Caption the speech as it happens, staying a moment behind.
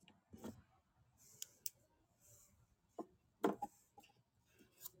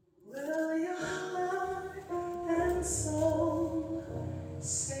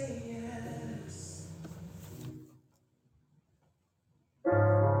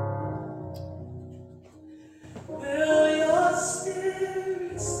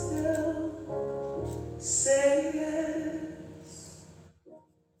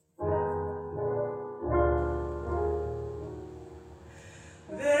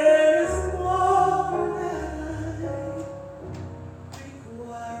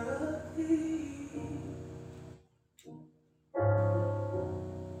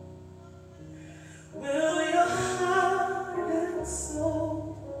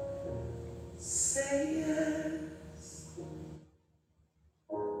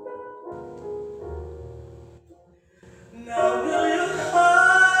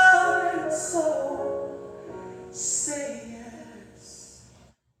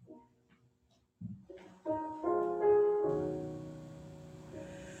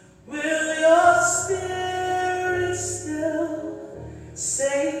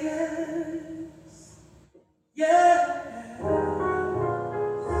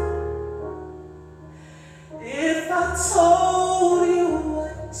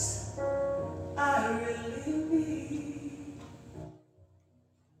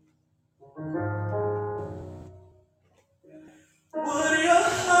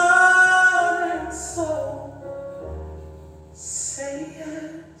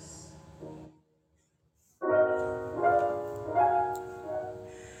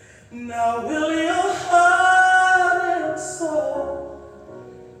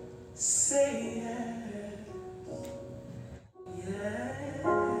Say yes, yeah.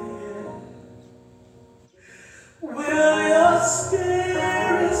 Will your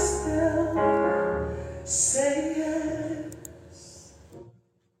spirit still say yes?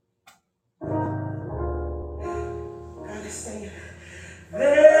 God is saying,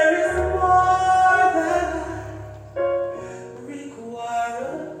 there is more that I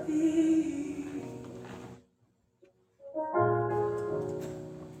require of thee.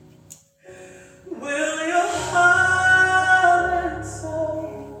 Will your heart and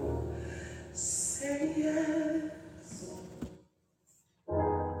soul say yes?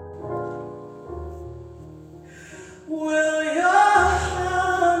 Will your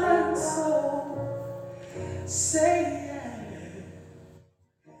heart and soul say yes?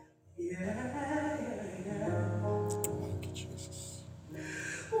 Yeah, yeah, yeah. Thank you, Jesus.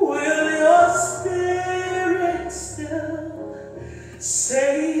 Will your spirit still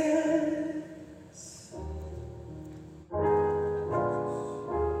say yes?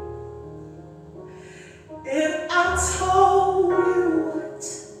 If I told you what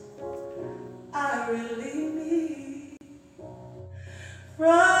I really need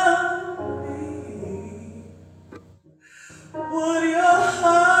from me, would your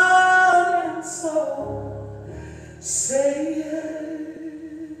heart and soul say yes?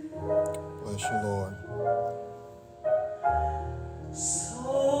 Bless you, Lord.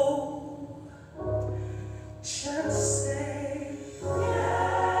 So just say yes.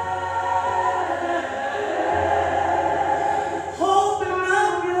 Open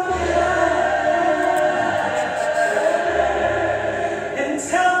up your heart and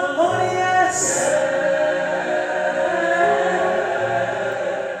tell the Lord yes.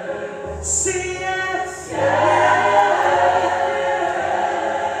 Say yes.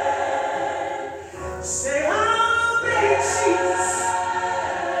 Say I'll obey Jesus.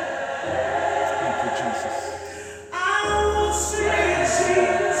 Thank you, Jesus. I will say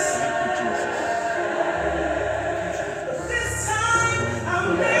Jesus. Thank you, Jesus. This time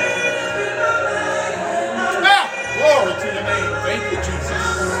I'm made up in my mind. Ah, glory to your name. Thank you,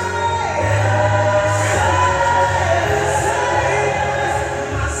 Jesus.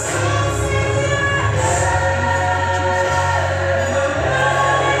 My soul says yes. My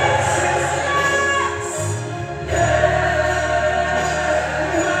mind says yes.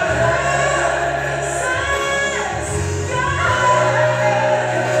 My heart says yes.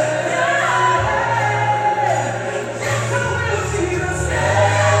 Yes, I will, Jesus.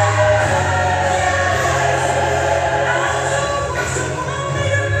 What you want me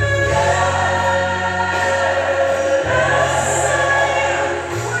to do?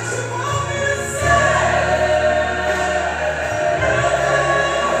 What you want me to say?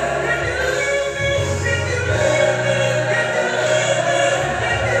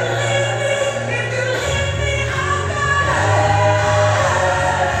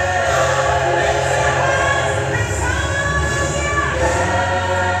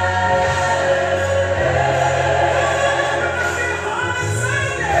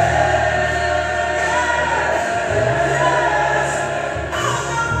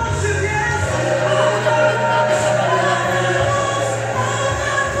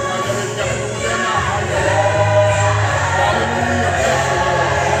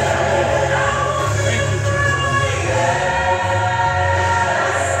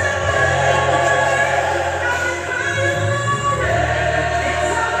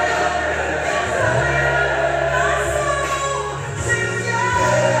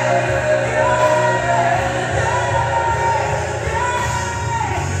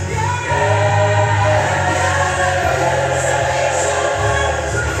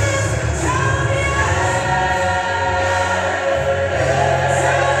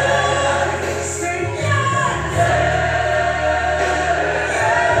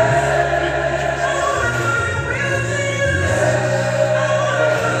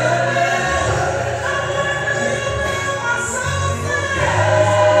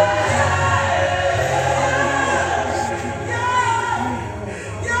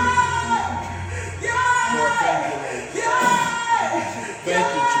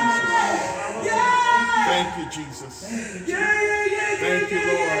 Thank you, Jesus. Thank you,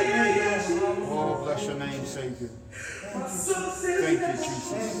 Lord. Oh, bless your name, Savior. Thank you,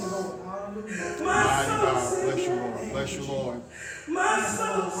 Jesus. Mighty God, bless you, Lord. Bless you, Lord.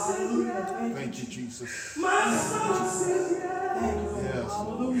 Thank you, Jesus. Yes,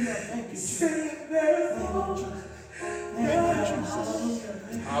 Lord. Thank you, Jesus.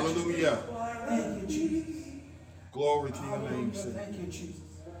 Hallelujah. Glory to your name, Savior. Thank you, Jesus.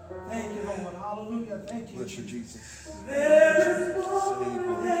 Thank you, Lord. Hallelujah. Thank you. Bless you, Jesus. There is more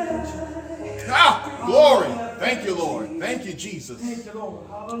Savior. than Thank you, Lord. Thank you, Jesus. Thank you, Lord.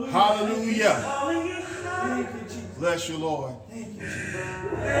 Hallelujah. Hallelujah. Thank you, Jesus. Bless you, Lord. Thank you, Jesus.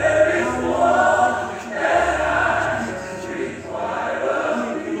 Hallelujah.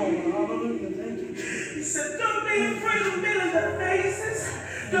 Thank you, Lord. Hallelujah. Thank you, Jesus. He said, don't be afraid of men in the faces.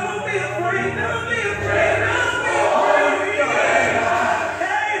 Don't be afraid. Don't be afraid. Don't be afraid.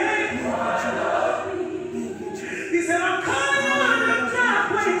 He said, I'm calling you out of them dry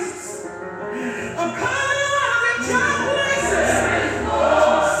places. I'm calling you out of them dry places.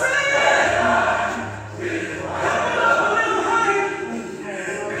 Say it. Come on up a little higher.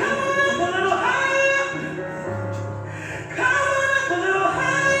 Come on up a little higher. Come on up a little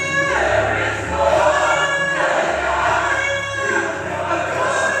higher.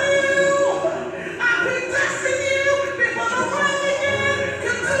 I predestined you before the world began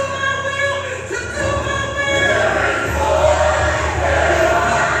to do my will, to do my will.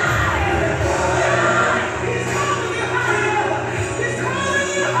 He's calling you higher. He's calling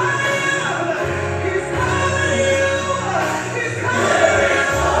you higher. He's calling you. He's calling you.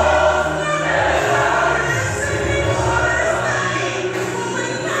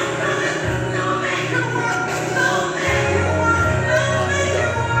 No man can work. No man can work. No man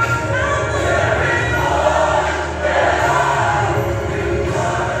can work. No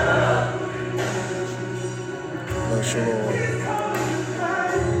Bless you, Lord. He's calling you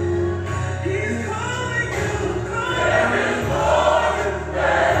higher. He's calling you. Calling you.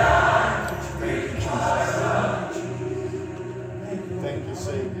 Thank you,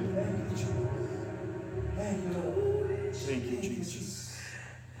 Savior. Thank you, Lord. Thank you, Jesus.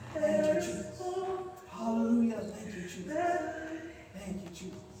 Thank you, Jesus. Hallelujah. Thank you, Jesus. Thank you,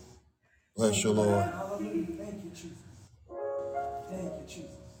 Jesus. Bless you, Lord. Hallelujah. Thank you, Jesus. Thank you,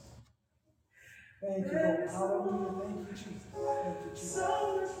 Jesus. Thank you, Lord. Hallelujah. Thank you, Jesus. Thank you, Jesus.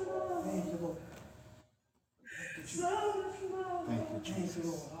 Thank you, Lord. Thank you, Jesus. Thank you, Thank you, Jesus.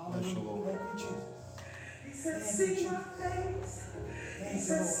 Lord. Bless you, Hallelujah. Lord. Thank you, Jesus. He said, see my face. Thank He you,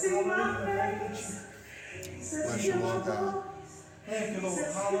 said, Lord. see my Hallelujah. Thank you, face. Jesus. He said, Bless hear you, my Lord God. voice. Thank you, Lord.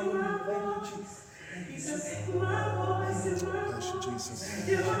 Hallelujah. Thank you, Jesus. Thank He you, says, Jesus. hear my voice, hear my Bless you, voice. Jesus.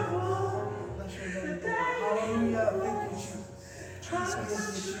 Hear my voice. Bless your name, Lord. Hallelujah. Thank you, Jesus. Jesus. Thank you,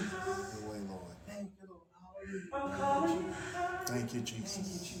 Jesus. Your way, Lord. Thank you, Lord. Hallelujah. I'm Thank calling you, you Jesus. high. Thank you, Thank you,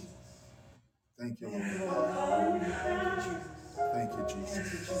 Jesus. Jesus. Thank you, Thank you, Lord. Lord. Hallelujah. Thank you, Jesus. Thank you, Thank you,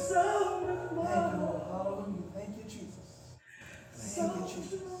 Jesus. Jesus. So much Thank you, more. Lord. Hallelujah. Thank you, Jesus. So Thank you, much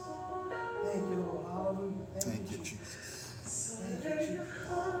Jesus. more. Thank you, Lord. Hallelujah. Thank Thank you, you, Jesus. Jesus. So Thank you, let your Jesus.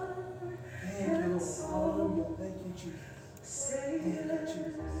 heart Thank you, and Lord. Hallelujah. soul Thank you, Jesus. say Thank you, yes.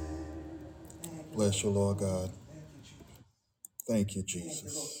 Jesus. Thank you, Bless you, Lord God. Thank you, Jesus. Thank you, Thank you, Lord.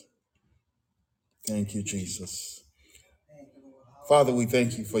 Jesus. Thank you, Jesus. Thank you, Lord. Father, we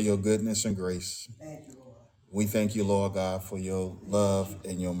thank you for your goodness and grace. Thank you, Lord. We thank you, Lord God, for your love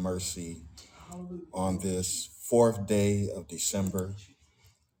and your mercy Hallelujah. on this fourth day of December.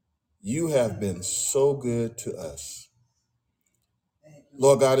 You have been so good to us. Thank you,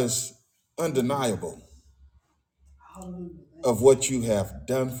 Lord God, it's undeniable Hallelujah. of what you have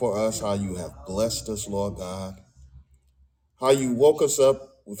done for us, how you have blessed us, Lord God, how you woke us up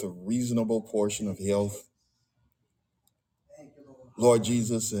with a reasonable portion of health, Thank you, Lord. Lord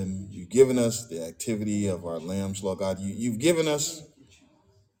Jesus, and you've given us the activity of our limbs, Lord God. You've given us Thank you, Jesus.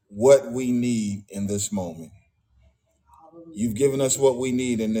 what we need in this moment. Hallelujah. You've given us what we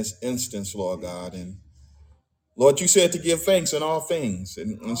need in this instance, Lord God. And Lord, you said to give thanks in all things.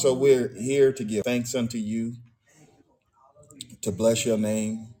 And so we're here to give thanks unto you, Thank you, Lord. Hallelujah. to bless your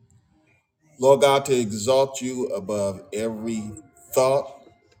name. Lord God, to exalt you above every thought,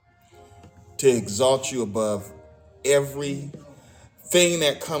 to exalt you above everything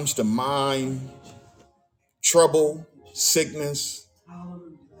that comes to mind, trouble, sickness.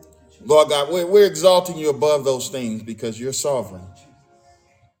 Hallelujah. Thank you, Jesus. Lord God, we're exalting you above those things because you're sovereign.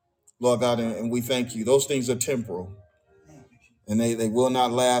 Lord God, and we thank you. Those things are temporal Thank you, Jesus. and they will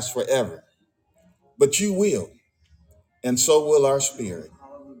not last forever, but you will. And so will our spirit.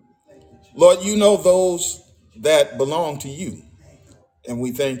 Hallelujah. Thank you, Jesus. Lord, you know those that belong to you. Thank you, Lord. And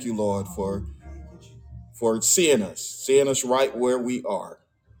we thank you, Lord, Thank you, Jesus. for seeing us right where we are.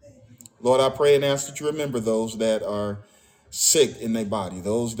 Thank you, Lord, Lord. I pray and ask that you remember those that are sick in their body,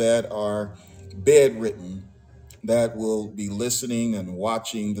 those that are bedridden, that will be listening and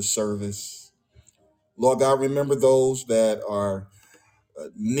watching the service. Lord God, remember those that are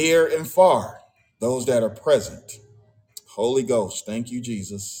near and far, those that are present. Holy Ghost, thank you,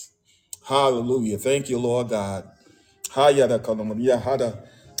 Jesus. Hallelujah. Thank you, Lord God. Hallelujah.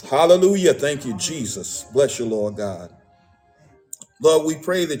 Thank you, Jesus. Bless you, Lord God. Lord, we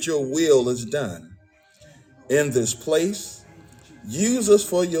pray that your will is done in this place. Use us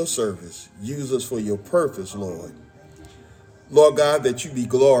for your service. Use us for your purpose, Lord. Lord God, that you be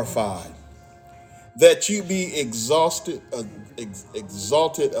glorified, that you be exalted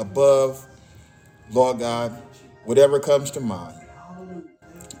above, Lord God, whatever comes to mind.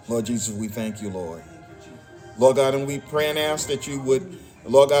 Lord Jesus, we thank you, Lord. Lord God, and we pray and ask that you would,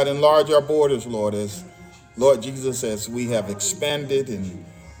 Lord God, enlarge our borders, Lord, as Lord Jesus, as we have expanded and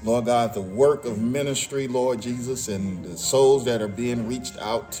Lord God, the work of ministry, Lord Jesus, and the souls that are being reached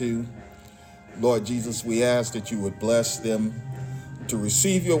out to, Lord Jesus, we ask that you would bless them to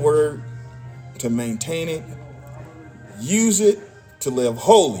receive your word, to maintain it, use it to live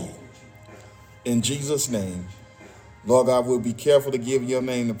holy in Jesus' name. Lord God, we'll be careful to give your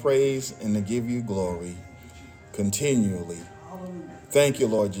name the praise and to give you glory continually. Thank you,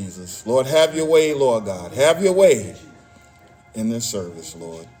 Lord Jesus. Lord, have your way, Lord God. Have your way in this service,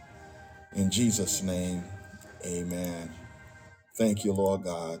 Lord. In Jesus' name, amen. Thank you, Lord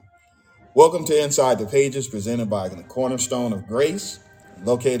God. Welcome to Inside the Pages, presented by the Cornerstone of Grace,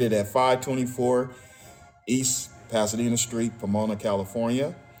 located at 524 East Pasadena Street, Pomona,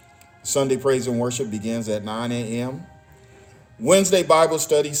 California. Sunday praise and worship begins at 9 a.m. Wednesday Bible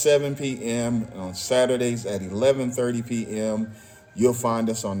study, 7 p.m. And on Saturdays at 11:30 p.m. You'll find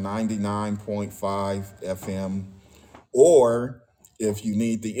us on 99.5 FM. Or if you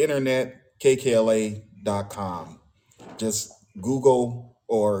need the internet, kkla.com. Just Google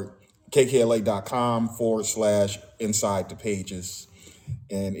or kkla.com/inside the pages,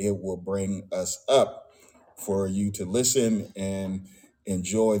 and it will bring us up for you to listen and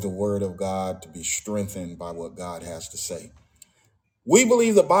enjoy the word of God, to be strengthened by what God has to say. We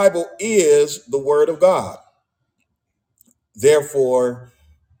believe the Bible is the word of God. Therefore,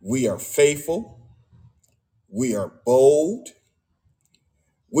 we are faithful. We are bold.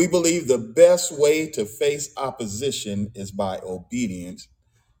 We believe the best way to face opposition is by obedience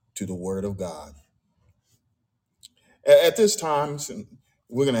to the word of God. At this time,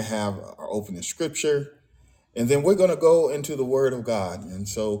 we're going to have our opening scripture, and then we're going to go into the word of God. And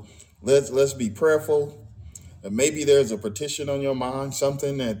so let's be prayerful. Maybe there's a petition on your mind,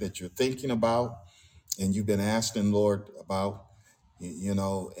 something that you're thinking about and you've been asking Lord about,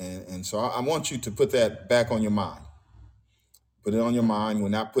 and so I want you to put that back on your mind. Put it on your mind. We're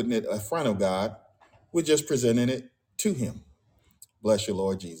not putting it in front of God. We're just presenting it to him. Bless you,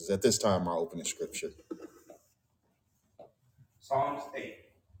 Lord Jesus. At this time, our opening scripture. Psalms 8.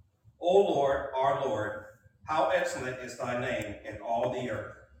 O Lord, our Lord, how excellent is thy name in all the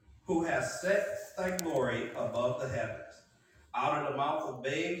earth, who has set thy glory above the heavens. Out of the mouth of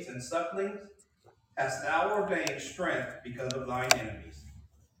babes and sucklings hast thou ordained strength because of thine enemies,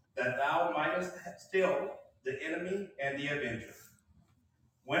 that thou mightest still the enemy and the avenger.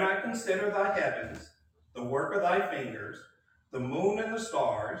 When I consider thy heavens, the work of thy fingers, the moon and the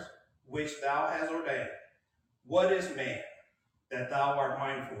stars, which thou hast ordained, what is man, that thou art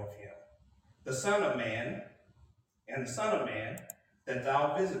mindful of him? The Son of Man, and the Son of Man, that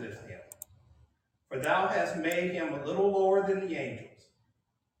thou visitest him. For thou hast made him a little lower than the angels,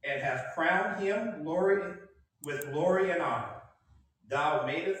 and hast crowned him with glory and honor. Thou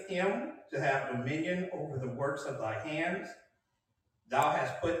madest him to have dominion over the works of thy hands. Thou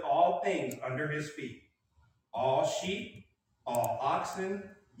hast put all things under his feet, all sheep, all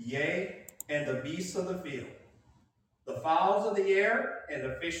oxen, yea, and the beasts of the field, the fowls of the air, and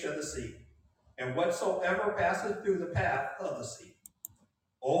the fish of the sea, and whatsoever passeth through the path of the sea.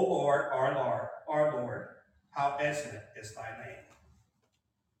 O Lord, our Lord, how excellent is thy name.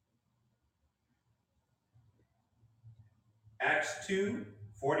 Acts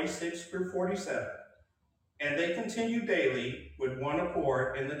 2:46-47. And they continued daily with one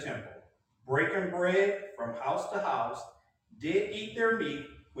accord in the temple, breaking bread from house to house, did eat their meat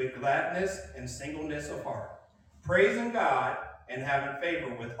with gladness and singleness of heart, praising God and having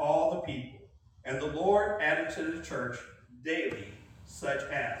favor with all the people. And the Lord added to the church daily such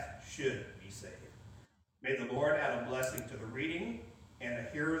as should be saved. May the Lord add a blessing to the reading and the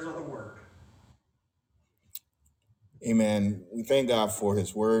hearers of the word. Amen. We thank God for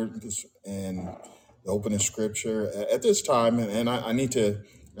his word and the opening scripture. At this time, and I need to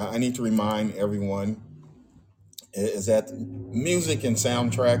remind everyone, is that music and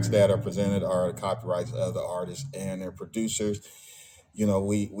soundtracks that are presented are the copyrights of the artists and their producers.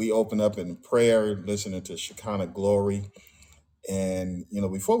 We open up in prayer, listening to Shekinah Glory. And,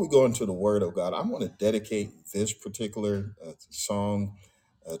 before we go into the word of God, I want to dedicate this particular song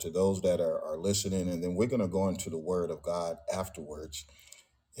to those that are listening. And then we're going to go into the word of God afterwards.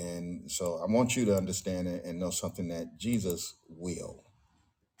 And so I want you to understand and know something, that Jesus will.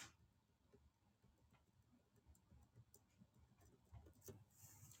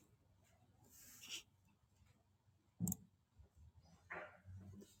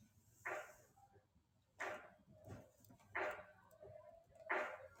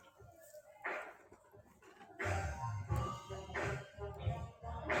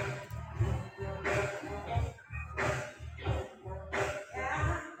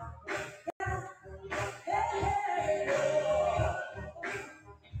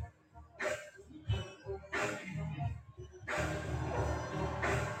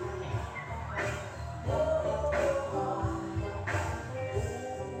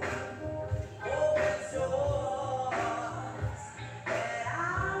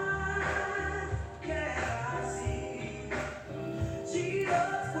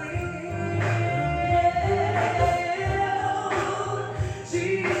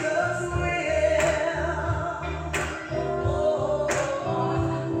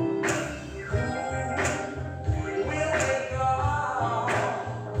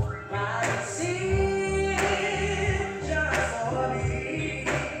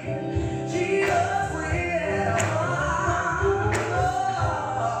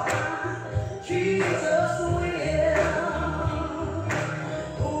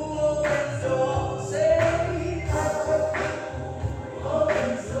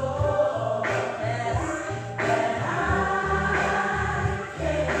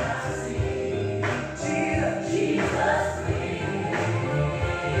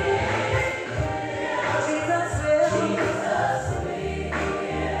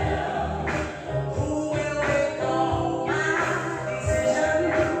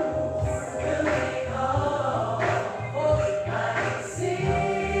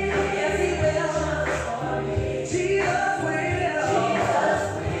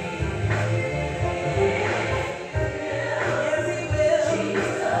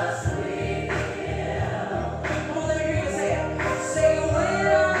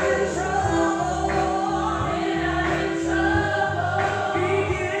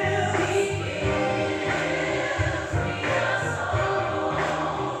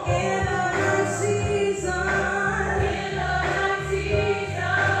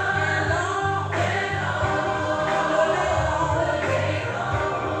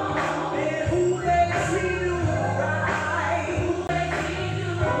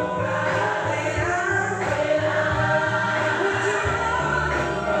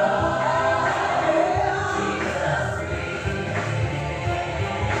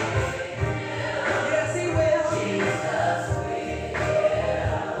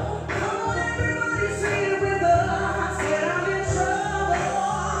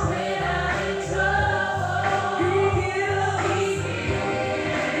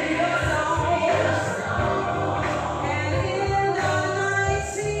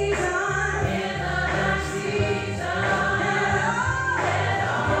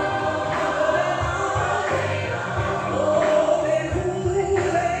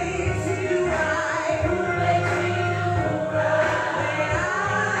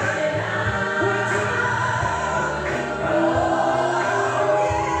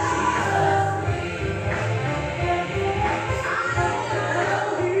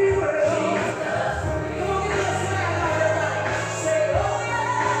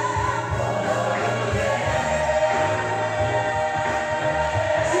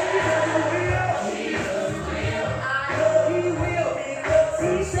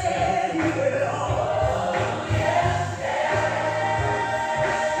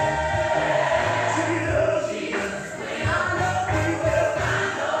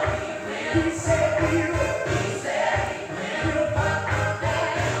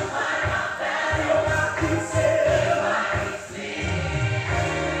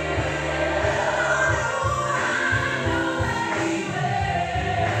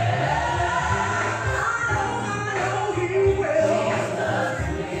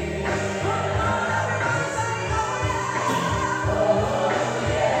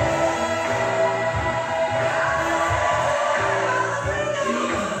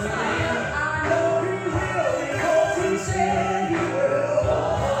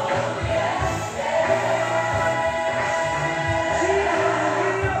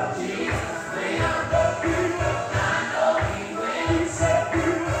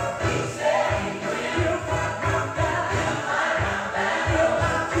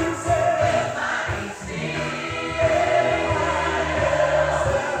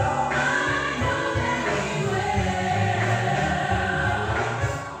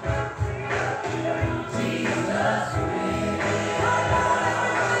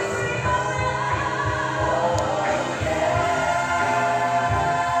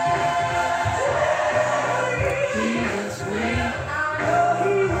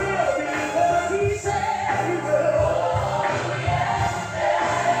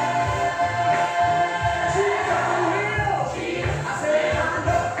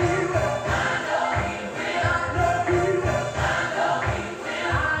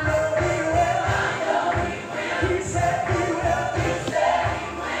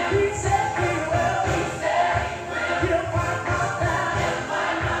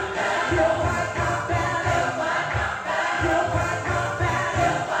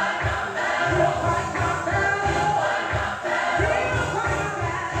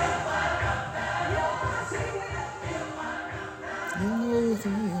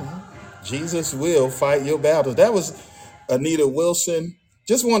 Jesus will fight your battles. That was Anita Wilson.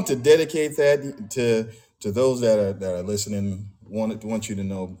 Just want to dedicate that to those that are listening. Want you to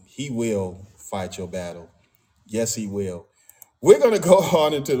know he will fight your battle. Yes, he will. We're going to go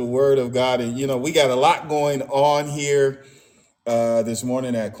on into the Word of God, and we got a lot going on here this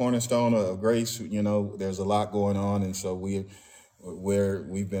morning at Cornerstone of Grace. There's a lot going on, and so we've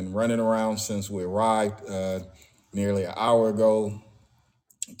been running around since we arrived nearly an hour ago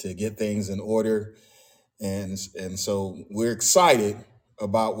to get things in order, and so we're excited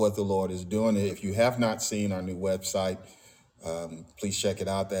about what the Lord is doing. If you have not seen our new website, please check it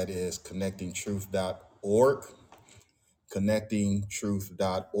out. That is connectingtruth.org,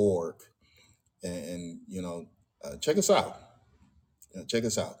 connectingtruth.org, and check us out. Check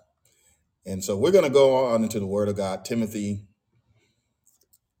us out. And so we're going to go on into the Word of God, 2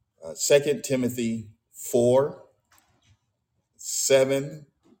 Timothy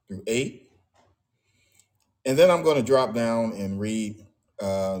 4:7-8. And then I'm going to drop down and read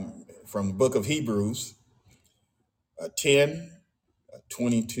from the book of Hebrews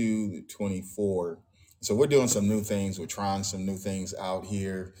 10:22-24. So we're doing some new things. We're trying some new things out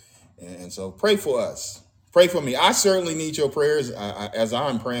here. And so pray for us. Pray for me. I certainly need your prayers as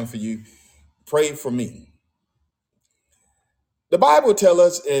I'm praying for you. Pray for me. The Bible tells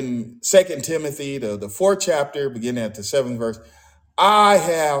us in 2 Timothy, the 4th chapter, beginning at the 7th verse, I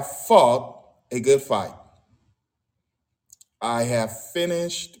have fought a good fight. I have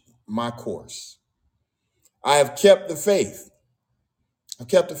finished my course. I have kept the faith. I've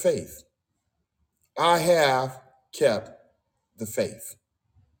kept the faith. I have kept the faith.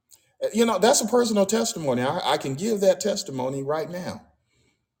 That's a personal testimony. I can give that testimony right now.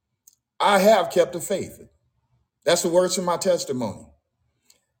 I have kept the faith. That's the words of my testimony.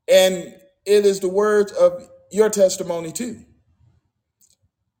 And it is the words of your testimony too.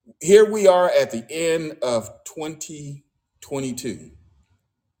 Here we are at the end of 2022.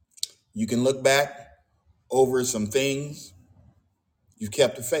 You can look back over some things. You've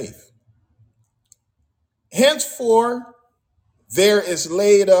kept the faith. Henceforth, there is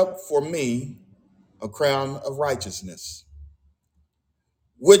laid up for me a crown of righteousness,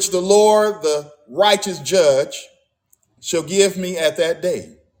 which the Lord, the righteous judge, shall give me at that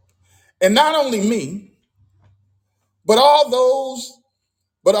day. And not only me, but all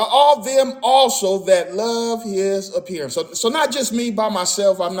them also that love his appearance. So not just me by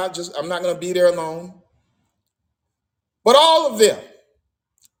myself. I'm not going to be there alone. But all of them,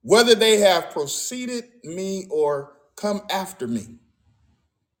 whether they have preceded me or come after me,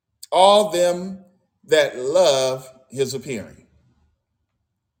 all them that love his appearing.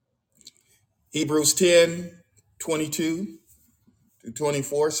 Hebrews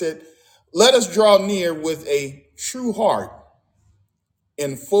 10:22-24 said, let us draw near with a true heart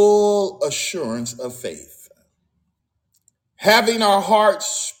in full assurance of faith, having our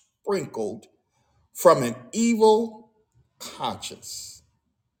hearts sprinkled from an evil conscience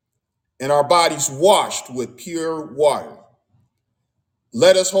and our bodies washed with pure water.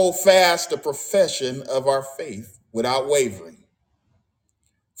 Let us hold fast the profession of our faith without wavering.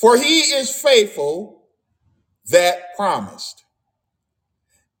 For he is faithful that promised.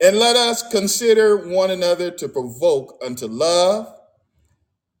 And let us consider one another to provoke unto love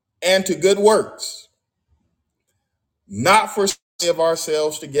and to good works, not forsaking of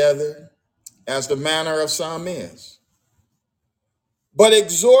ourselves together, as the manner of some is, but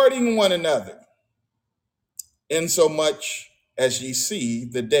exhorting one another, insomuch as ye see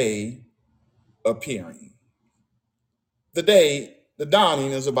the day appearing. The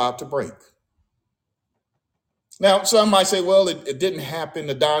dawning is about to break. Now, some might say, well, it didn't happen.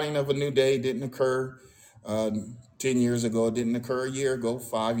 The dawning of a new day didn't occur 10 years ago. It didn't occur a year ago,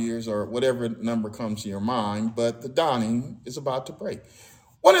 5 years, or whatever number comes to your mind. But the dawning is about to break.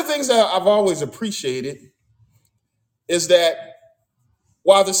 One of the things that I've always appreciated is that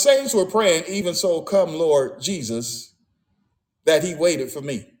while the saints were praying, even so come Lord Jesus, that he waited for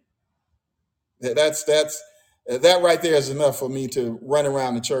me. That right there is enough for me to run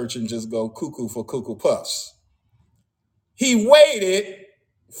around the church and just go cuckoo for cuckoo puffs. He waited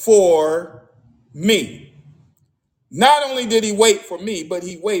for me. Not only did he wait for me, but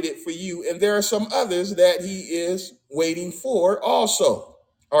he waited for you. And there are some others that he is waiting for also.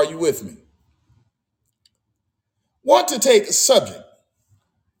 Are you with me? Want to take a subject,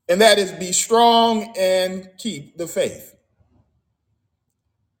 and that is be strong and keep the faith.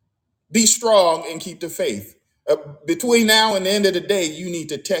 Be strong and keep the faith. Between now and the end of the day, you need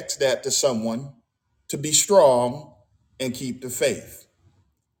to text that to someone to be strong and keep the faith.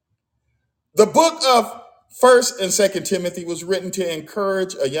 The book of First and Second Timothy was written to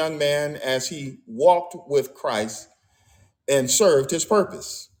encourage a young man as he walked with Christ and served his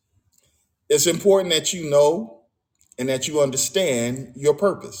purpose. It's important that you know and that you understand your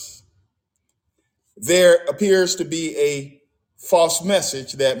purpose. There appears to be a false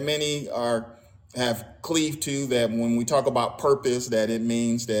message that many have cleaved to, that when we talk about purpose, that it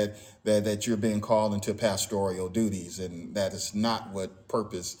means that you're being called into pastoral duties, and that is not what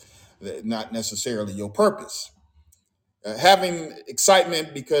purpose, not necessarily your purpose. Having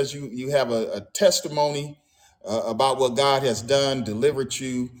excitement because you have a testimony about what God has done, delivered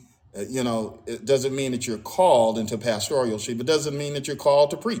you, it doesn't mean that you're called into pastoralship. It doesn't mean that you're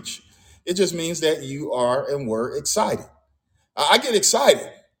called to preach. It just means that you are and were excited. I get excited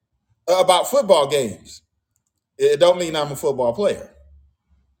about football games. It don't mean I'm a football player.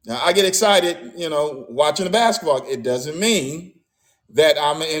 Now, I get excited, watching the basketball. It doesn't mean that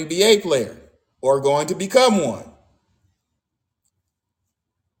I'm an NBA player or going to become one.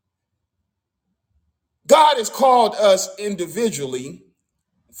 God has called us individually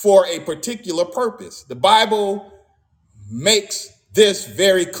for a particular purpose. The Bible makes this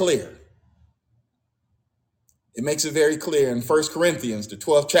very clear. It makes it very clear in 1 Corinthians, the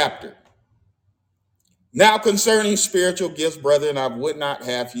 12th chapter. Now concerning spiritual gifts, brethren, I would not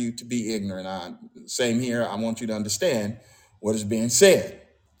have you to be ignorant. Same here. I want you to understand what is being said.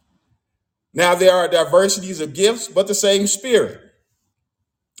 Now there are diversities of gifts, but the same Spirit,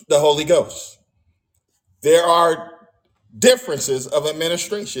 the Holy Ghost. There are differences of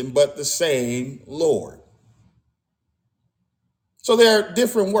administration, but the same Lord. So there are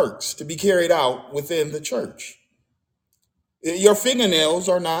different works to be carried out within the church. Your fingernails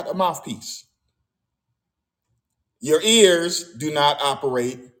are not a mouthpiece. Your ears do not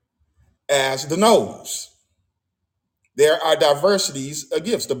operate as the nose. There are diversities of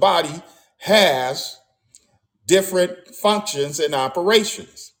gifts. The body has different functions and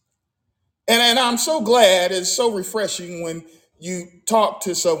operations. And I'm so glad, it's so refreshing when you talk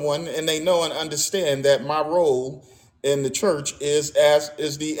to someone and they know and understand that my role in the church is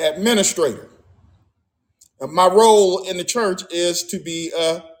the administrator. My role in the church is to be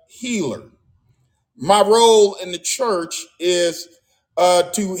a healer. My role in the church is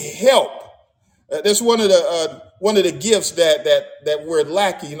to help. That's one of the gifts that we're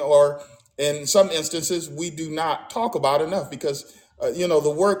lacking, or in some instances we do not talk about enough, because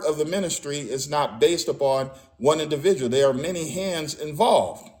the work of the ministry is not based upon one individual. There are many hands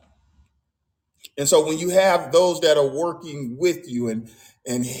involved. And so when you have those that are working with you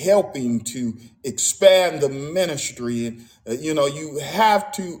and helping to expand the ministry, you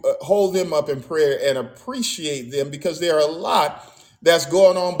have to hold them up in prayer and appreciate them, because there are a lot that's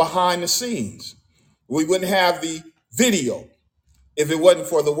going on behind the scenes. We wouldn't have the video if it wasn't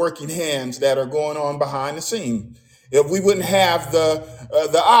for the working hands that are going on behind the scene. If we wouldn't have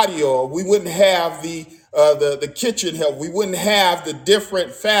the audio, we wouldn't have the kitchen help. We wouldn't have the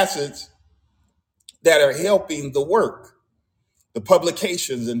different facets that are helping the work, the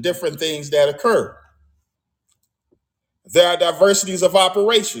publications and different things that occur. There are diversities of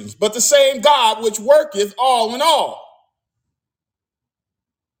operations, but the same God which worketh all in all.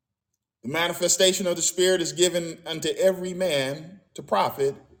 The manifestation of the Spirit is given unto every man to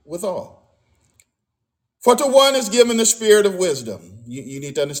profit withal. For to one is given the spirit of wisdom. You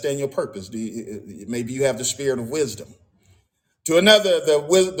need to understand your purpose. Maybe you have the spirit of wisdom. To another,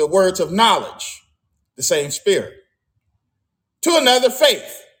 the words of knowledge, the same Spirit. To another,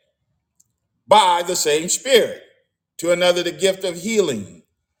 faith, by the same Spirit. To another, the gift of healing,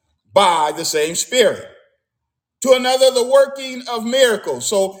 by the same Spirit. To another, the working of miracles.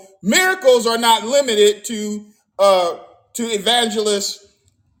 So miracles are not limited to Evangelist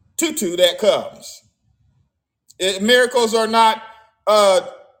Tutu that comes. Miracles are not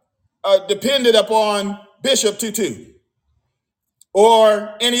dependent upon Bishop Tutu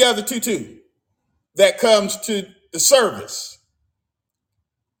or any other Tutu that comes to the service.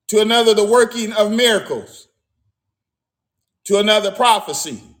 To another, the working of miracles. To another,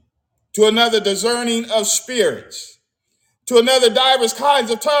 prophecy. To another, discerning of spirits. To another, divers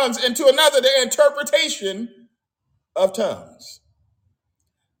kinds of tongues. And to another, the interpretation of tongues.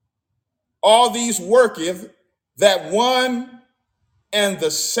 All these worketh that one and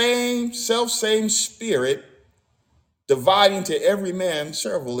the same self-same Spirit, dividing to every man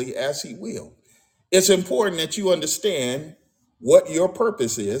severally as he will. It's important that you understand what your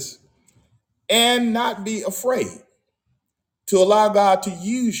purpose is and not be afraid to allow God to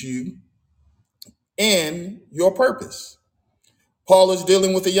use you in your purpose. Paul is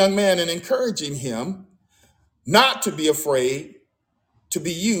dealing with a young man and encouraging him not to be afraid to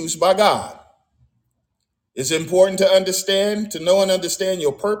be used by God. It's important to understand, to know and understand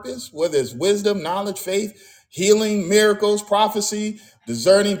your purpose, whether it's wisdom, knowledge, faith, healing, miracles, prophecy,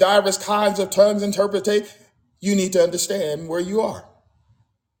 discerning diverse kinds of tongues, interpretation. You need to understand where you are.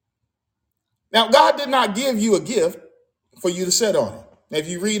 Now, God did not give you a gift for you to sit on it. If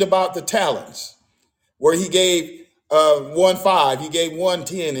you read about the talents, where he gave one 5, he gave one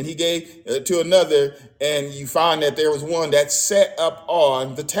 10, and he gave to another, and you find that there was one that set up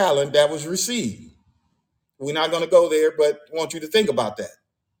on the talent that was received. We're not going to go there, but I want you to think about that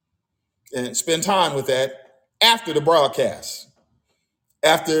and spend time with that after the broadcast,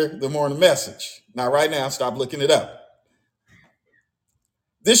 after the morning message. Now, right now, stop looking it up.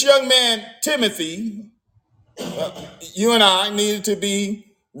 This young man, Timothy, you and I needed to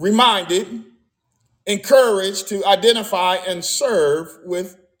be reminded, encouraged to identify and serve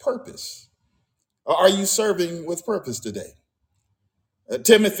with purpose. Are you serving with purpose today?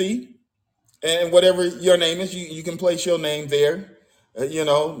 Timothy, and whatever your name is, you can place your name there.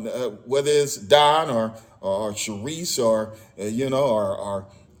 Whether it's Don or Sharice or or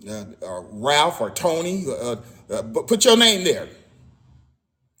Ralph or Tony, but put your name there.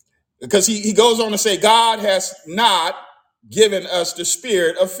 Because he goes on to say, God has not given us the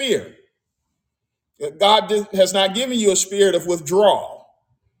spirit of fear. God has not given you a spirit of withdrawal,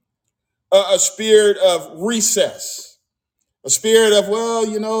 a spirit of recess, a spirit of,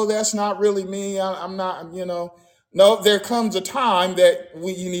 that's not really me. I'm not, No, there comes a time that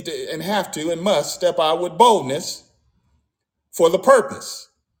you need to and have to and must step out with boldness for the purpose.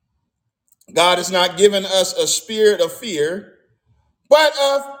 God has not given us a spirit of fear, but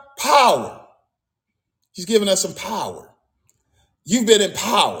of power. He's given us some power. You've been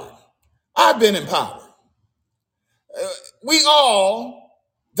empowered. I've been empowered. We all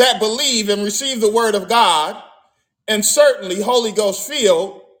that believe and receive the word of God, and certainly Holy Ghost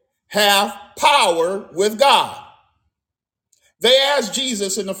filled, have power with God. They asked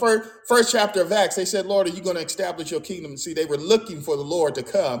Jesus in the first chapter of Acts, they said, Lord, are you going to establish your kingdom? See, they were looking for the Lord to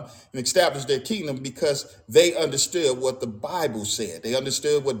come and establish their kingdom because they understood what the Bible said. They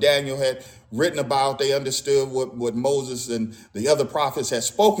understood what Daniel had written about. They understood what Moses and the other prophets had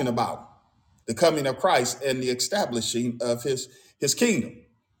spoken about, the coming of Christ and the establishing of his kingdom.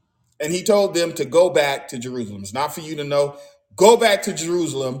 And he told them to go back to Jerusalem. It's not for you to know. Go back to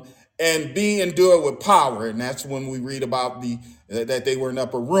Jerusalem and be endued with power. And that's when we read about that they were in the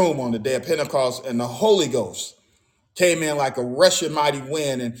upper room on the day of Pentecost, and the Holy Ghost came in like a rushing mighty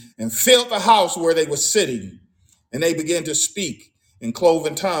wind and filled the house where they were sitting. And they began to speak in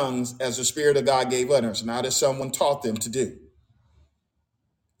cloven tongues as the Spirit of God gave utterance, not as someone taught them to do,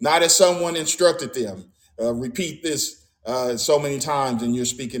 not as someone instructed them. Repeat this so many times and you're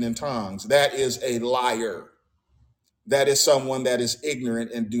speaking in tongues. That is a liar. That is someone that is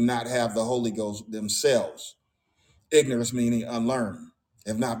ignorant and do not have the Holy Ghost themselves. Ignorance meaning unlearned,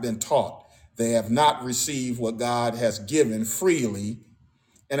 have not been taught. They have not received what God has given freely.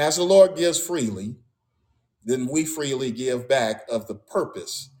 And as the Lord gives freely, then we freely give back of the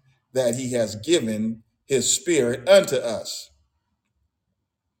purpose that he has given his Spirit unto us.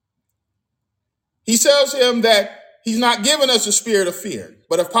 He tells him that he's not given us a spirit of fear,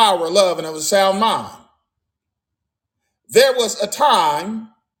 but of power, love, and of a sound mind. There was a time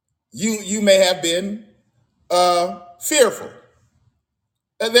you may have been fearful.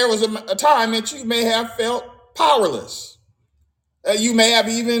 There was a time that you may have felt powerless. You may have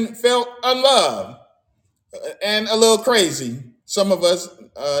even felt unloved and a little crazy. Some of us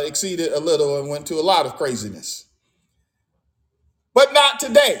exceeded a little and went to a lot of craziness. But not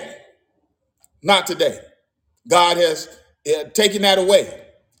today. Not today. God has taken that away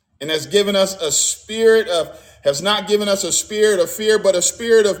and has given us has not given us a spirit of fear, but a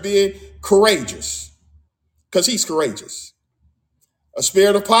spirit of being courageous, because he's courageous. A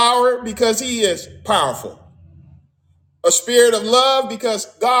spirit of power, because he is powerful. A spirit of love, because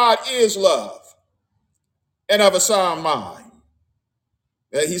God is love. And of a sound mind.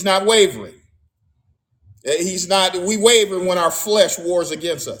 He's not wavering. We waver when our flesh wars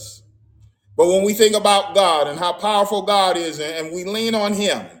against us. But when we think about God and how powerful God is, and we lean on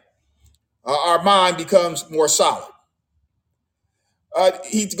him, our mind becomes more solid.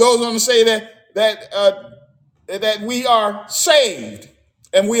 He goes on to say that we are saved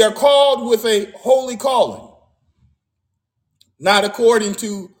and we are called with a holy calling, not according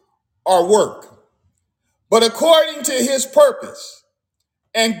to our work, but according to his purpose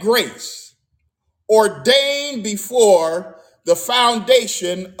and grace, ordained before the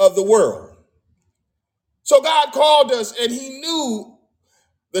foundation of the world. So God called us, and he knew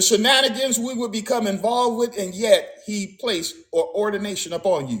the shenanigans we would become involved with, and yet he placed ordination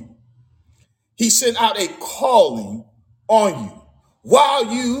upon you. He sent out a calling on you.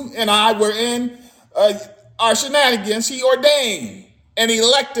 While you and I were in our shenanigans, he ordained and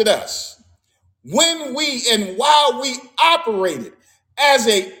elected us. When we and while we operated as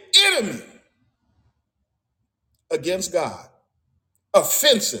an enemy against God,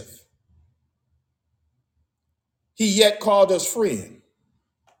 offensive, he yet called us friend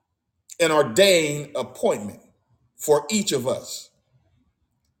and ordained appointment for each of us.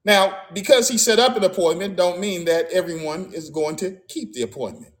 Now, because he set up an appointment, don't mean that everyone is going to keep the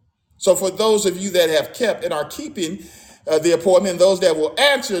appointment. So for those of you that have kept and are keeping the appointment, those that will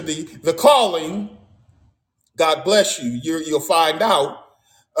answer the calling, God bless you. You'll find out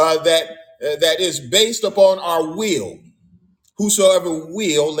that is based upon our will. Whosoever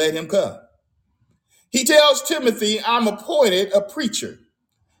will, let him come. He tells Timothy, I'm appointed a preacher,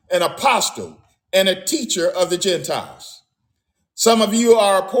 an apostle, and a teacher of the Gentiles. Some of you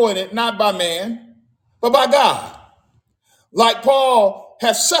are appointed not by man, but by God. Like Paul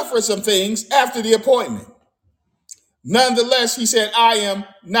has suffered some things after the appointment. Nonetheless, he said, I am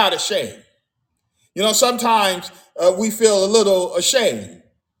not ashamed. You know, sometimes we feel a little ashamed.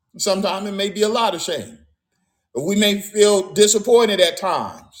 Sometimes it may be a lot of shame. We may feel disappointed at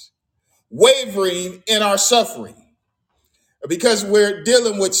times, wavering in our suffering, because we're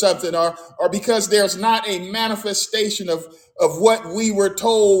dealing with something or because there's not a manifestation of what we were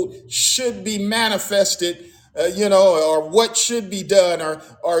told should be manifested, or what should be done,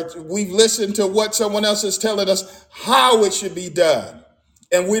 or we've listened to what someone else is telling us how it should be done,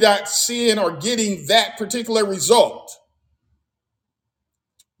 and we're not seeing or getting that particular result.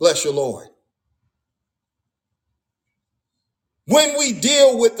 Bless your Lord. When we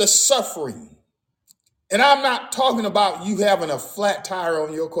deal with the suffering, and I'm not talking about you having a flat tire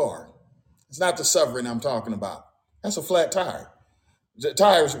on your car. It's not the suffering I'm talking about. That's a flat tire. The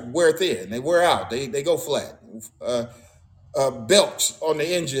tires wear thin. They wear out. They go flat. Belts on the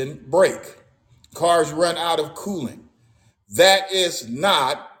engine break. Cars run out of cooling. That is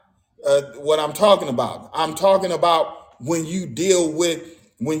not what I'm talking about. I'm talking about when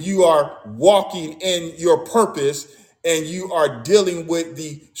you are walking in your purpose and you are dealing with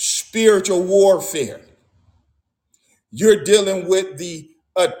the spiritual warfare. You're dealing with the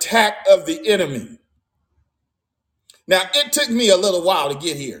attack of the enemy. Now, it took me a little while to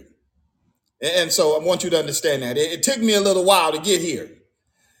get here. And so I want you to understand that. It took me a little while to get here.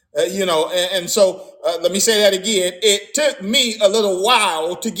 So let me say that again. It took me a little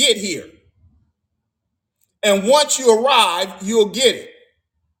while to get here. And once you arrive, you'll get it.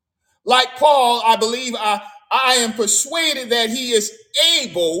 Like Paul, I believe I am persuaded that he is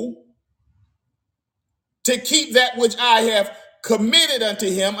able to keep that which I have committed unto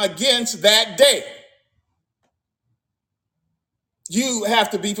him against that day. You have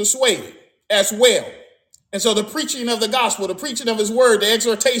to be persuaded as well. And so the preaching of the gospel, the preaching of his word, the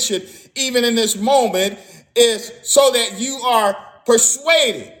exhortation, even in this moment, is so that you are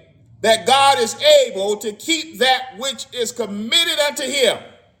persuaded that God is able to keep that which is committed unto him.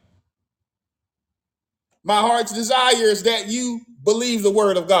 My heart's desire is that you believe the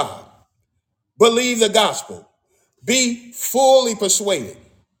word of God. Believe the gospel. Be fully persuaded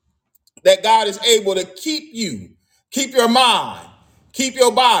that God is able to keep you, keep your mind, keep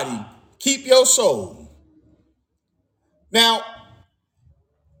your body, keep your soul. Now,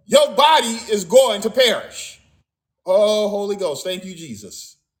 your body is going to perish. Oh, Holy Ghost, thank you,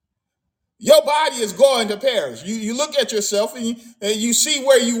 Jesus. Your body is going to perish. You look at yourself and you see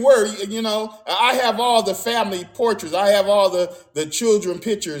where you were. I have all the family portraits. I have all the children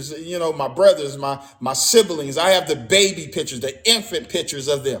pictures, my brothers, my siblings. I have the baby pictures, the infant pictures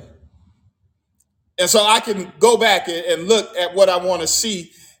of them. And so I can go back and look at what I want to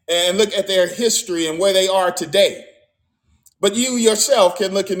see and look at their history and where they are today. But you yourself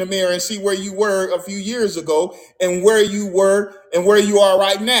can look in the mirror and see where you were a few years ago and where you were and where you are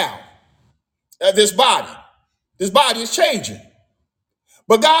right now. This body is changing.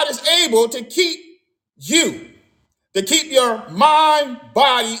 But God is able to keep you, to keep your mind,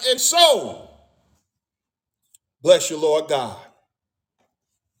 body, and soul. Bless you, Lord God.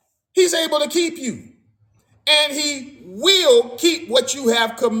 He's able to keep you. And he will keep what you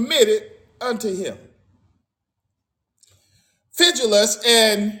have committed unto him. Phygelus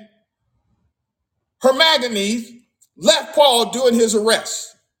and Hermogenes left Paul during his arrest.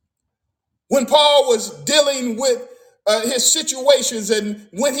 When Paul was dealing with his situations and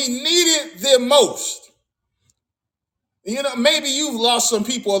when he needed them most. Maybe you've lost some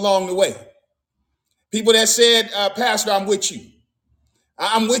people along the way. People that said, Pastor, I'm with you.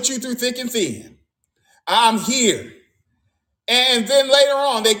 I'm with you through thick and thin. I'm here. And then later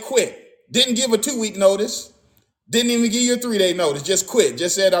on, they quit. Didn't give a 2-week notice. Didn't even give you a 3-day notice. Just quit.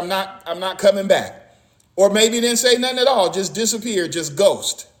 Just said, I'm not coming back. Or maybe didn't say nothing at all. Just disappeared. Just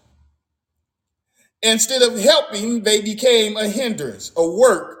ghost. Instead of helping, they became a hindrance, a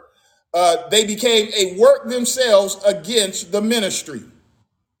work. They became a work themselves against the ministry.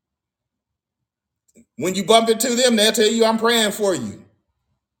 When you bump into them, they'll tell you, I'm praying for you.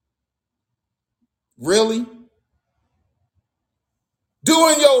 Really?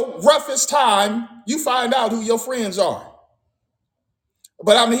 During your roughest time, you find out who your friends are.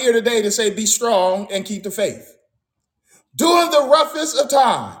 But I'm here today to say, be strong and keep the faith. During the roughest of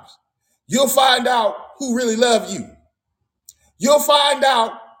times, you'll find out who really love you. You'll find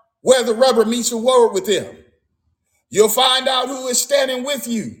out where the rubber meets the road with them. You'll find out who is standing with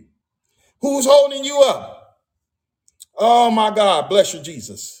you, who's holding you up. Oh my God, bless you,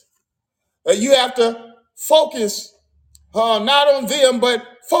 Jesus. You have to focus not on them, but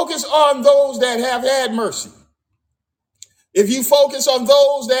focus on those that have had mercy. If you focus on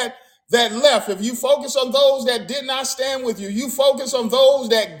those that left, if you focus on those that did not stand with you, you focus on those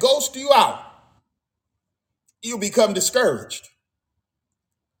that ghost you out, you'll become discouraged.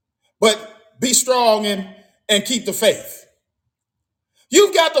 But be strong and keep the faith.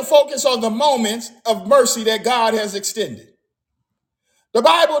 You've got to focus on the moments of mercy that God has extended. The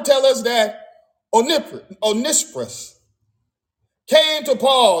Bible tells us that Onesiphorus came to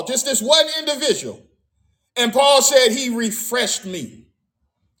Paul, just this one individual, and Paul said he refreshed me.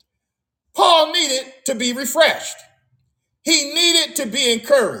 Paul needed to be refreshed. He needed to be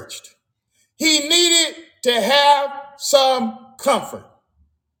encouraged. He needed to have some comfort.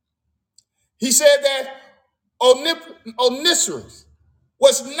 He said that Onesiphorus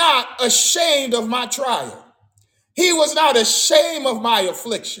was not ashamed of my trial. He was not ashamed of my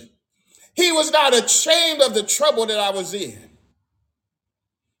affliction. He was not ashamed of the trouble that I was in.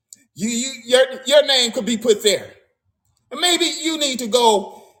 Your name could be put there. And maybe you need to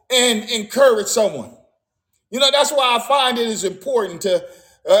go and encourage someone. That's why I find it is important to,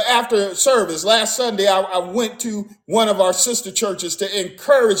 after service, last Sunday, I went to one of our sister churches to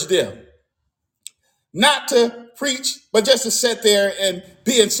encourage them. Not to preach, but just to sit there and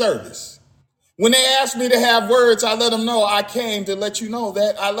be in service. When they asked me to have words, I let them know I came to let you know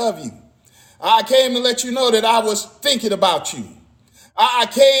that I love you. I came to let you know that I was thinking about you. I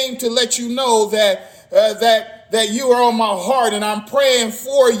came to let you know that you are on my heart and I'm praying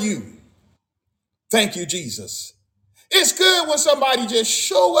for you. Thank you, Jesus. It's good when somebody just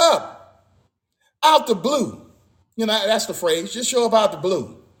show up out the blue. That's the phrase. Just show up out the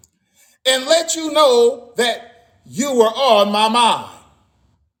blue and let you know that you were on my mind.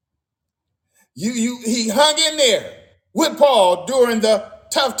 He hung in there with Paul during the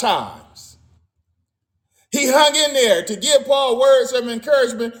tough times. He hung in there to give Paul words of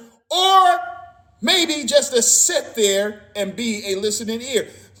encouragement, or maybe just to sit there and be a listening ear.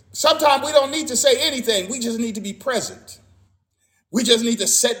 Sometimes we don't need to say anything. We just need to be present. We just need to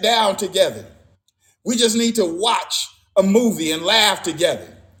sit down together. We just need to watch a movie and laugh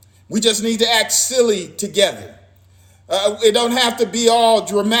together. We just need to act silly together. It don't have to be all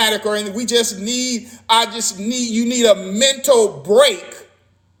dramatic or anything. You need a mental break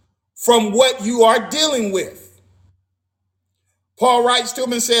from what you are dealing with. Paul writes to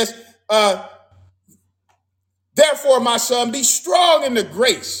him and says, therefore, my son, be strong in the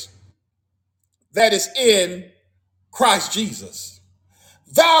grace that is in Christ Jesus.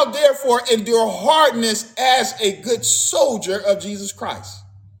 Thou therefore endure hardness as a good soldier of Jesus Christ.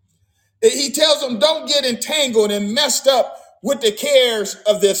 He tells them, don't get entangled and messed up with the cares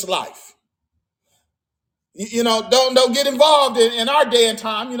of this life. Don't get involved in our day and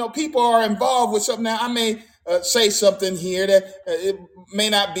time. People are involved with something. Now, I may say something here that it may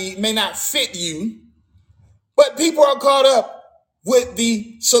not fit you, but people are caught up with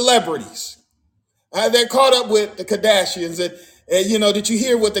the celebrities. They're caught up with the Kardashians. And did you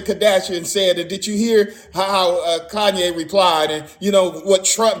hear what the Kardashians said? And did you hear how Kanye replied? And, what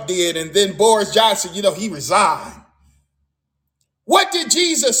Trump did? And then Boris Johnson, he resigned. What did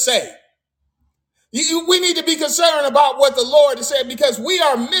Jesus say? We need to be concerned about what the Lord has said, because we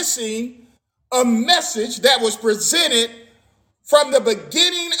are missing a message that was presented from the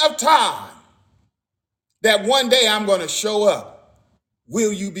beginning of time, that one day I'm going to show up.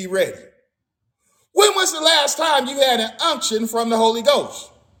 Will you be ready? When was the last time you had an unction from the Holy Ghost?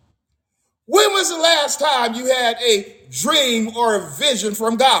 When was the last time you had a dream or a vision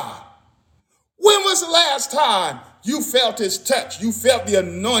from God? When was the last time you felt his touch? You felt the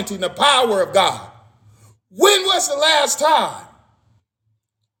anointing, the power of God. When was the last time?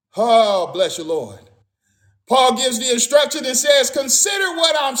 Oh, bless you, Lord. Paul gives the instruction and says, consider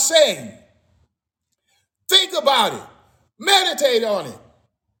what I'm saying. Think about it. Meditate on it.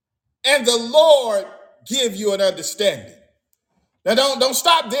 And the Lord give you an understanding. Now, don't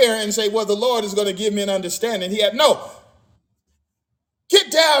stop there and say, well, the Lord is going to give me an understanding. No. Get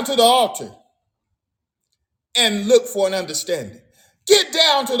down to the altar and look for an understanding. Get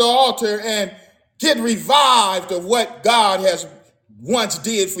down to the altar and get revived of what God has once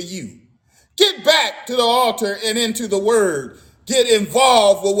did for you. Get back to the altar and into the word. Get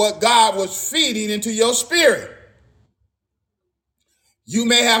involved with what God was feeding into your spirit. You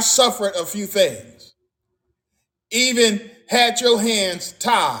may have suffered a few things, even had your hands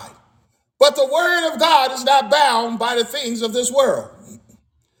tied, but the word of God is not bound by the things of this world.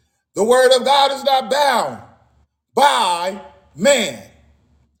 The word of God is not bound by man.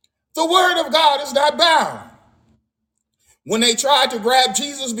 The word of God is not bound. When they tried to grab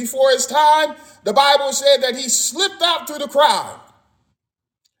Jesus before his time, the Bible said that he slipped out through the crowd.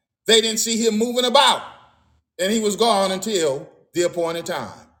 They didn't see him moving about, and he was gone until the appointed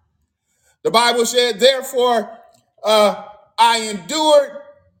time. The Bible said, therefore, I endured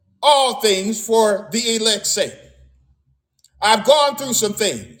all things for the elect's sake. I've gone through some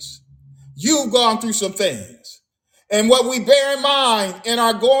things. You've gone through some things. And what we bear in mind in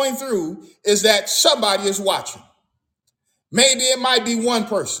our going through is that somebody is watching. Maybe it might be one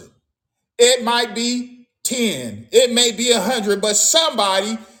person. It might be 10. It may be 100, but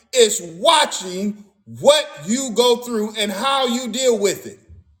somebody is watching what you go through and how you deal with it.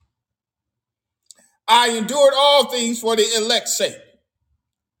 I endured all things for the elect's sake.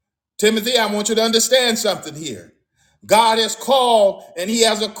 Timothy, I want you to understand something here. God has called, and he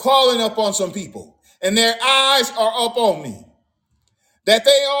has a calling upon some people, and their eyes are up on me, that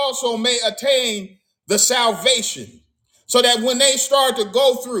they also may attain the salvation, so that when they start to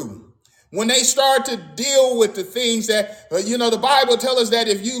go through, when they start to deal with the things that, the Bible tells us that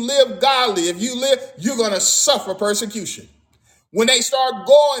if you live godly, you're going to suffer persecution. When they start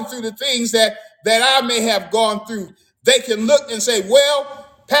going through the things that I may have gone through, they can look and say, well,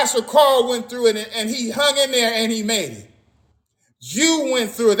 Pastor Carl went through it and he hung in there and he made it. You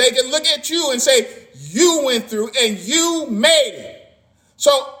went through it. They can look at you and say, you went through and you made it.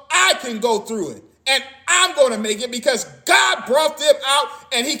 So I can go through it and I'm going to make it because God brought them out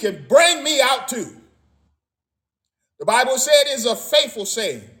and he can bring me out too. The Bible said it's a faithful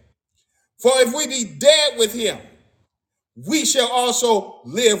saying. For if we be dead with him, we shall also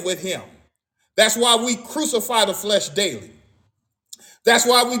live with him. That's why we crucify the flesh daily. That's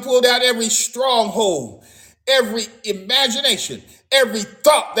why we pull down every stronghold, every imagination, every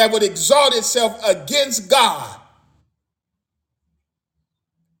thought that would exalt itself against God.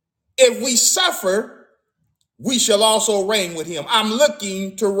 If we suffer, we shall also reign with him. I'm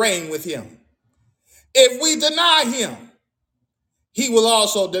looking to reign with him. If we deny him, he will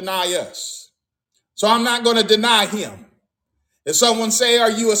also deny us. So I'm not going to deny him. If someone say, are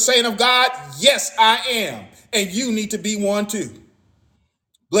you a saint of God? Yes, I am. And you need to be one too.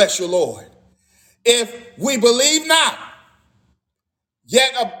 Bless your Lord. If we believe not,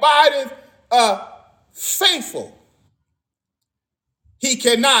 yet abideth faithful, he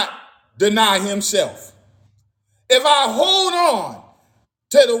cannot deny himself. If I hold on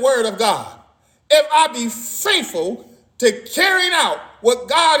to the word of God, if I be faithful to carrying out what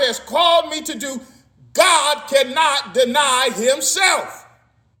God has called me to do, God cannot deny himself.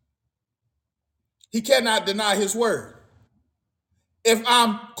 He cannot deny his word. If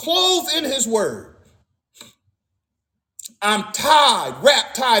I'm clothed in his word, I'm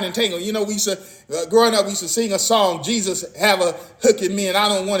wrapped, tied, and tangled. We used to, growing up, we used to sing a song, Jesus have a hook in me and I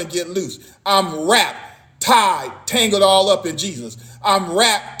don't want to get loose. I'm wrapped, tied, tangled all up in Jesus. I'm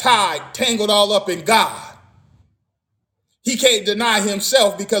wrapped, tied, tangled all up in God. He can't deny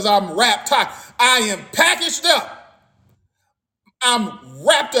himself because I'm wrapped, tied. I am packaged up. I'm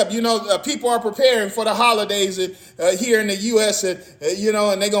wrapped up. People are preparing for the holidays here in the U.S. And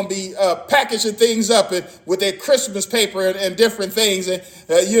they're going to be packaging things up with their Christmas paper and different things.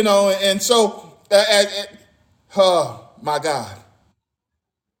 Oh my God,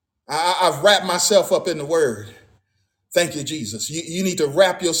 I've wrapped myself up in the word. Thank you, Jesus. You need to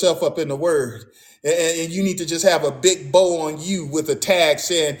wrap yourself up in the word. And you need to just have a big bow on you with a tag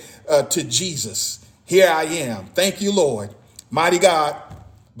saying to Jesus, here I am. Thank you, Lord. Mighty God,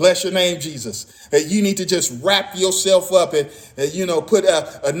 bless your name, Jesus. You need to just wrap yourself up and, put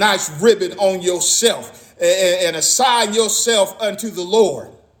a nice ribbon on yourself and assign yourself unto the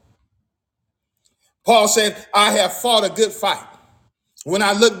Lord. Paul said, I have fought a good fight. When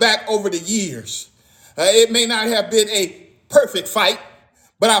I look back over the years, it may not have been a perfect fight,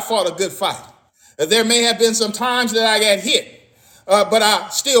 but I fought a good fight. There may have been some times that I got hit, but I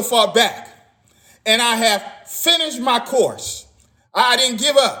still fought back. and I have finished my course. I didn't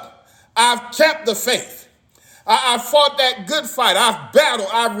give up. I've kept the faith. I fought that good fight. I've battled.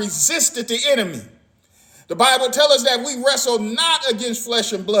 I've resisted the enemy. The Bible tells us that we wrestle not against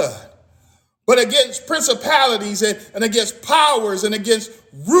flesh and blood, but against principalities and against powers and against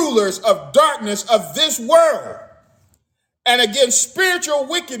rulers of darkness of this world and against spiritual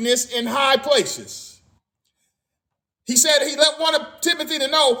wickedness in high places. He said he wanted Timothy to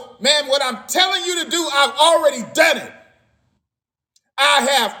know, man, what I'm telling you to do, I've already done it. I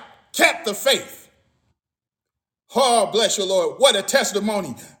have kept the faith. Oh, bless you, Lord. What a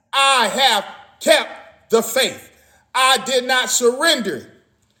testimony. I have kept the faith. I did not surrender.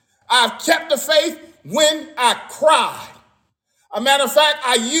 I've kept the faith when I cried. A matter of fact,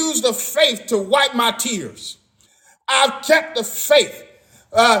 I used the faith to wipe my tears. I've kept the faith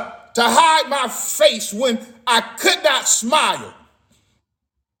to hide my face when I could not smile.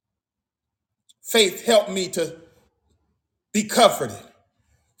 Faith helped me to be comforted.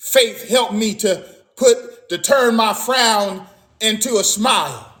 Faith helped me to turn my frown into a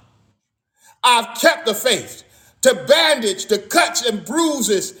smile. I've kept the faith to bandage the cuts and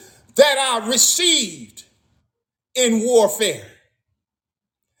bruises that I received in warfare.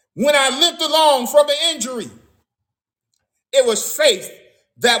 When I limped along from an injury, it was faith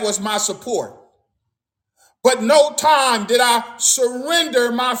that was my support. But no time did I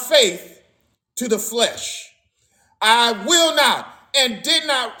surrender my faith to the flesh. I will not and did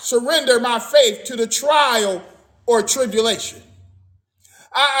not surrender my faith to the trial or tribulation.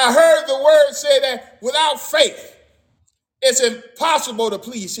 I heard the word say that without faith, it's impossible to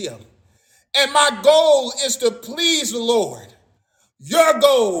please him. And my goal is to please the Lord. Your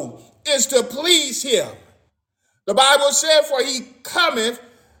goal is to please him. The Bible said, for he cometh,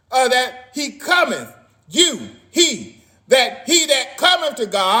 that he that cometh to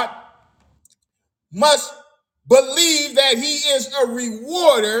God must believe that he is a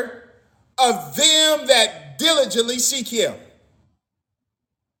rewarder of them that diligently seek him.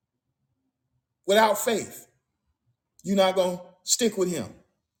 Without faith, you're not going to stick with him.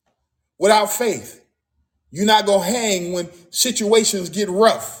 Without faith, you're not going to hang when situations get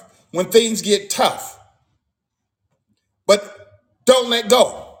rough, when things get tough. But don't let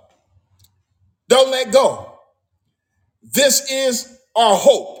go. Don't let go. This is our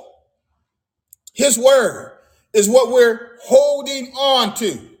hope. His word is what we're holding on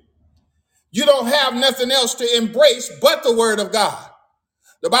to. You don't have nothing else to embrace but the word of God.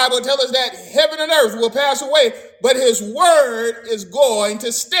 The Bible tells us that heaven and earth will pass away, but his word is going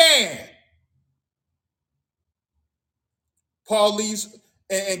to stand. Paul leaves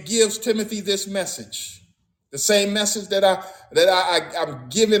and gives Timothy this message. The same message that I'm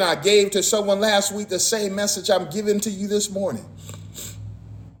giving, I gave to someone last week, the same message I'm giving to you this morning.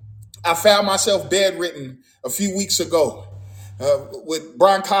 I found myself bedridden a few weeks ago with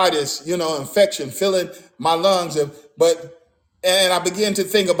bronchitis, infection filling my lungs, and I began to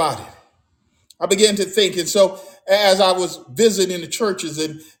think about it. I began to think. And so as I was visiting the churches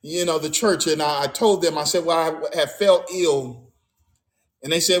and, the church, and I told them, I said, well, I have felt ill.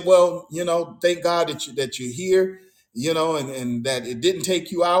 And they said, well, thank God that you're here, and that it didn't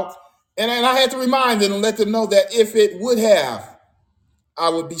take you out. And I had to remind them and let them know that if it would have, I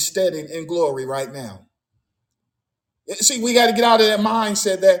would be standing in glory right now. See, we got to get out of that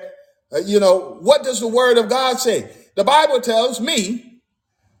mindset that, what does the word of God say? The Bible tells me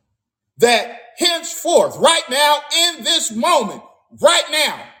that henceforth, right now, in this moment, right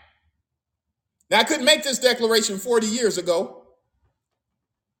now. Now, I couldn't make this declaration 40 years ago.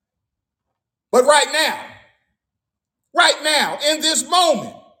 But right now, in this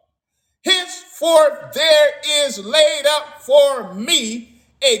moment, henceforth there is laid up for me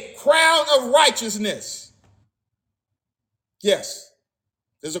a crown of righteousness. Yes,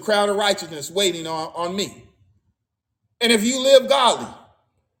 there's a crown of righteousness waiting on me. And if you live godly,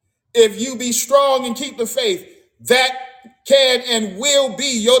 if you be strong and keep the faith, that can and will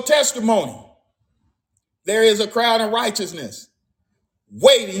be your testimony. There is a crown of righteousness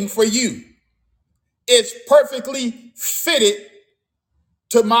waiting for you. It's perfectly fitted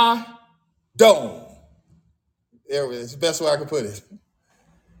to my dome. There it is, the best way I can put it.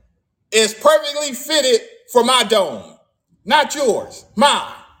 It's perfectly fitted for my dome, not yours,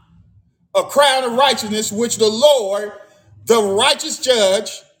 mine. A crown of righteousness which the Lord, the righteous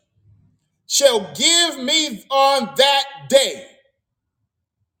judge, shall give me on that day.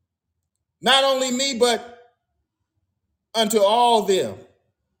 Not only me, but unto all them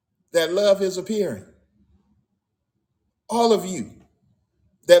that love his appearing. All of you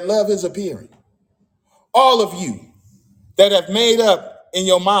that love his appearing. All of you that have made up in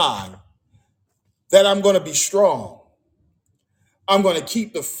your mind that I'm going to be strong. I'm going to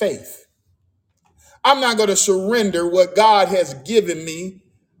keep the faith. I'm not going to surrender what God has given me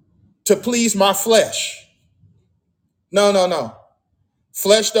to please my flesh. No, no, no.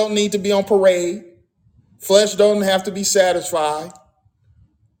 Flesh don't need to be on parade. Flesh don't have to be satisfied.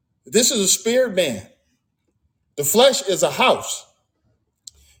 This is a spirit man. The flesh is a house,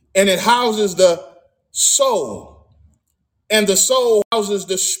 and it houses the soul, and the soul houses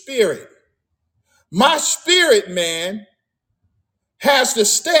the spirit. My spirit man has to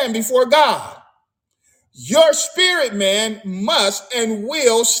stand before God. Your spirit man must and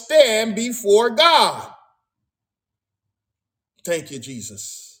will stand before God. Thank you,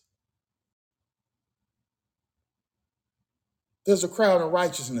 Jesus. There's a crown of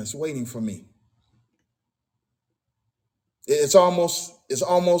righteousness waiting for me. It's almost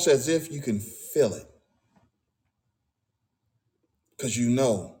as if you can feel it, because you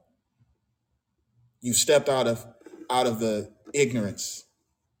know you stepped out of the ignorance.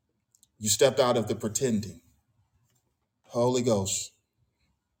 You stepped out of the pretending. Holy Ghost,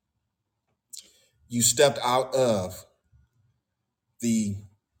 you stepped out of the,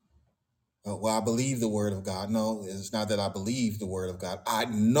 I believe the word of God. No, it's not that I believe the word of God. I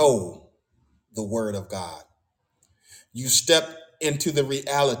know the word of God. You stepped into the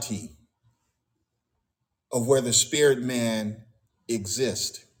reality of where the spirit man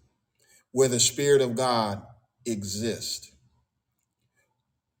exists, where the spirit of God exists,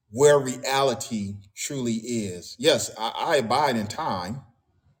 where reality truly is. Yes, I abide in time.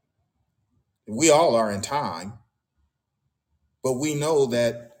 We all are in time, but we know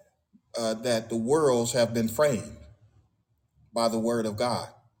that that the worlds have been framed by the word of God.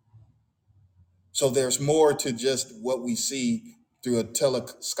 So there's more to just what we see through a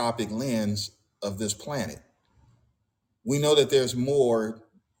telescopic lens of this planet. We know that there's more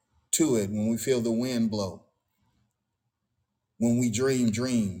to it when we feel the wind blow, when we dream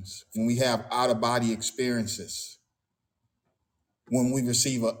dreams, when we have out-of-body experiences, when we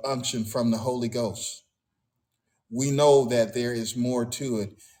receive an unction from the Holy Ghost. We know that there is more to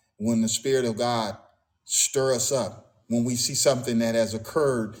it when the Spirit of God stir us up, when we see something that has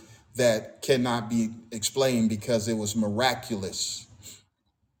occurred that cannot be explained because it was miraculous.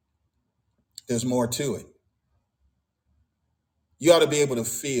 There's more to it. You ought to be able to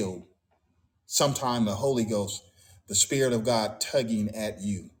feel sometime the Holy Ghost, the Spirit of God tugging at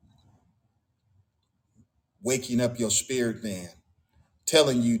you, waking up your spirit man,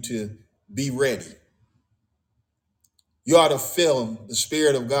 telling you to be ready. You ought to feel the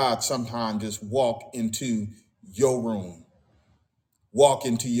Spirit of God sometime just walk into your room, walk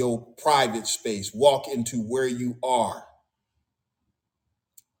into your private space, walk into where you are.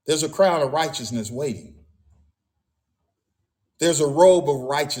 There's a crown of righteousness waiting. There's a robe of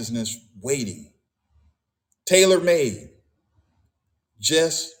righteousness waiting, tailor-made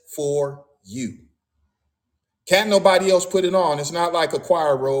just for you. Can't nobody else put it on. It's not like a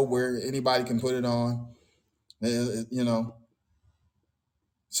choir robe where anybody can put it on. You know,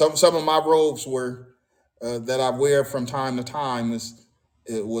 some of my robes were that I wear from time to time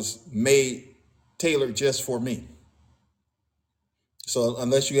was made tailored just for me. So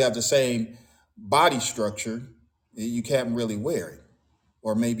unless you have the same body structure, you can't really wear it,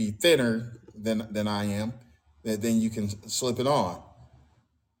 or maybe thinner than I am, then you can slip it on.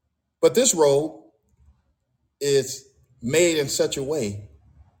 But this robe is made in such a way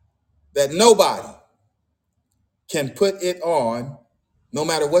that nobody can put it on, no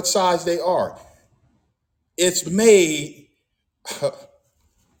matter what size they are. It's made.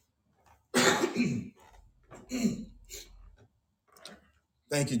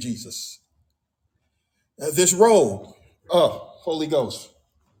 Thank you, Jesus. This robe, oh, Holy Ghost.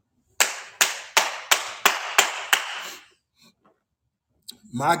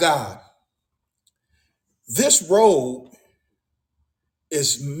 My God, this robe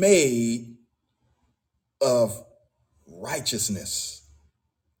is made of righteousness.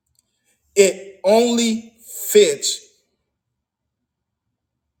 It only fits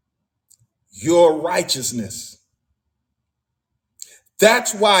your righteousness.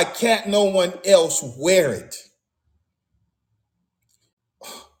 That's why can't no one else wear it.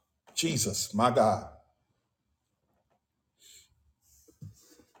 Jesus, my God.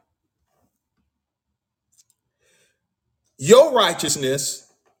 Your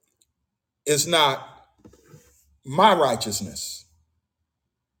righteousness is not my righteousness.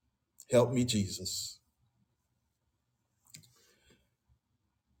 Help me, Jesus.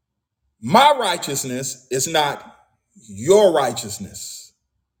 My righteousness is not your righteousness.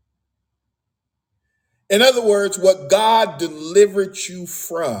 In other words, what God delivered you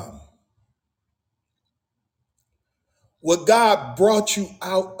from what God brought you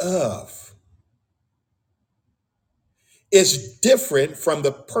out of is different from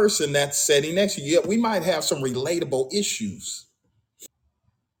the person that's sitting next to you. Yeah, we might have some relatable issues,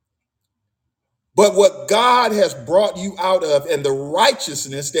 but what God has brought you out of and the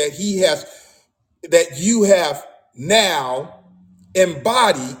righteousness that you have now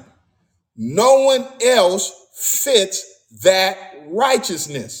embodied, no one else fits that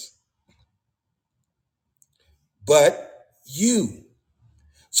righteousness but you.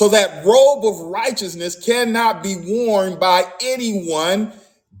 So that robe of righteousness cannot be worn by anyone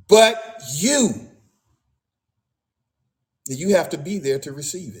but you. You have to be there to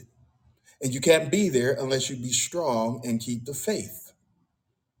receive it. And you can't be there unless you be strong and keep the faith.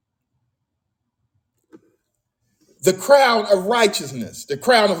 The crown of righteousness, the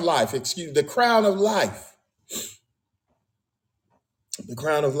crown of life, the crown of life, the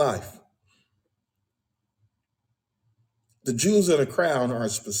crown of life. The jewels in the crown are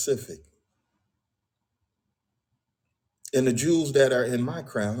specific. And the jewels that are in my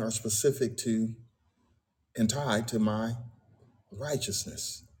crown are specific to and tied to my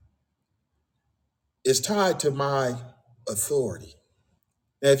righteousness. It's tied to my authority.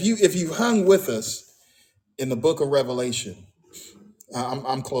 Now, if you hung with us in the book of Revelation,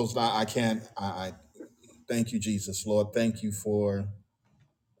 I'm closed. I can't. I thank you, Jesus, Lord. Thank you for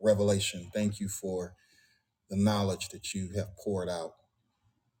revelation. Thank you for the knowledge that you have poured out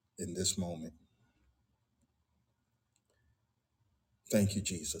in this moment. Thank you,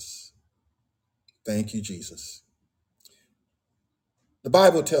 Jesus. Thank you, Jesus. The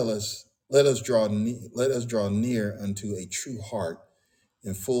Bible tells us, let us draw near unto a true heart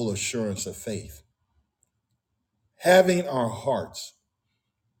in full assurance of faith, having our hearts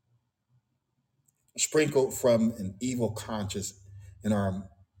sprinkled from an evil conscience and our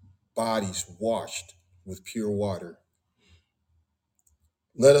bodies washed with pure water.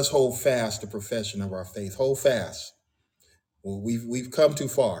 Let us hold fast the profession of our faith. Hold fast. Well, we've come too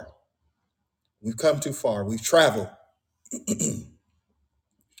far. We've come too far. We've traveled.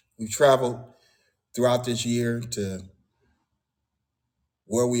 We've traveled throughout this year to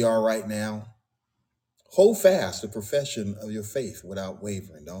where we are right now. Hold fast the profession of your faith without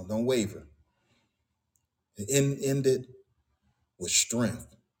wavering. Don't waver. End it with strength.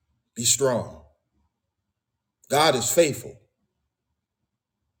 Be strong. God is faithful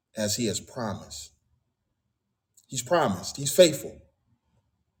as he has promised. He's promised. He's faithful.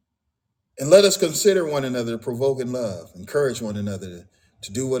 And let us consider one another, provoking love, encourage one another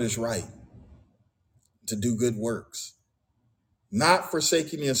to do what is right, to do good works, not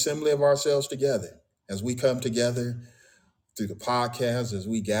forsaking the assembly of ourselves together as we come together through the podcast, as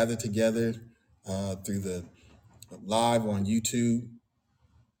we gather together through the live on YouTube,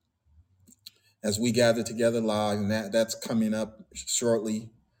 as we gather together live, and that's coming up shortly.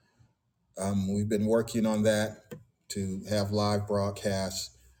 We've been working on that to have live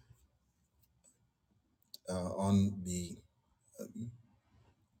broadcasts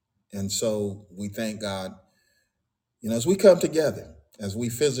and so we thank God, as we come together, as we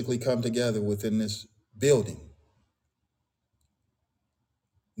physically come together within this building,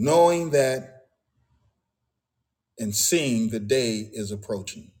 knowing that and seeing the day is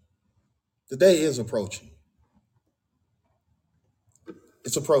approaching. The day is approaching.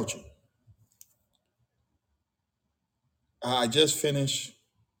 It's approaching. I just finished.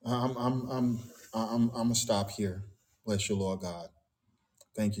 I'm gonna stop here. Bless you, Lord God.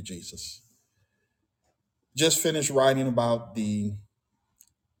 Thank you, Jesus. Just finished writing about the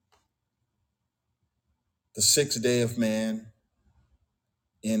sixth day of man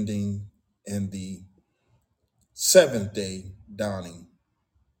ending and the seventh day dawning.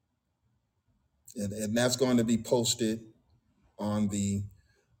 And that's going to be posted on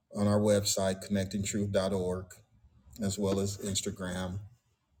our website, connectingtruth.org, as well as Instagram.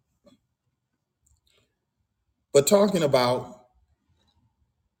 But talking about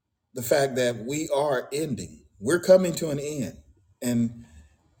the fact that we are ending, we're coming to an end. And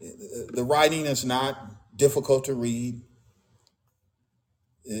the writing is not difficult to read.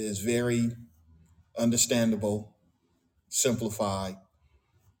 It is very understandable, simplified,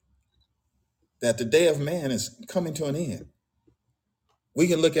 that the day of man is coming to an end. We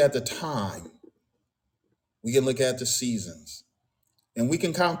can look at the time. We can look at the seasons. And we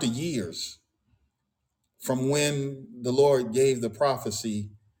can count the years from when the Lord gave the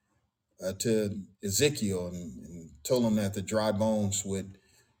prophecy to Ezekiel and told him that the dry bones would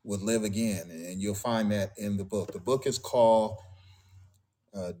live again. And you'll find that in the book. The book is called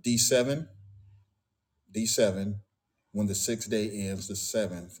D7. D7, when the sixth day ends, the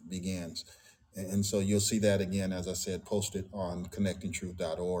seventh begins. And so you'll see that again, as I said, posted on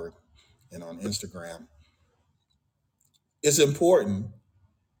connectingtruth.org and on Instagram. It's important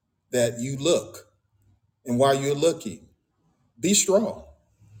that you look. And while you're looking, be strong.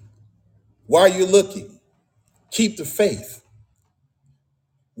 While you're looking, keep the faith.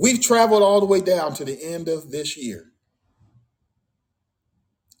 We've traveled all the way down to the end of this year.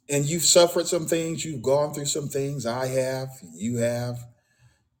 And you've suffered some things. You've gone through some things. I have. You have.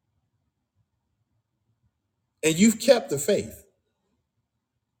 And you've kept the faith.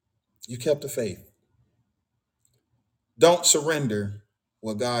 You kept the faith. Don't surrender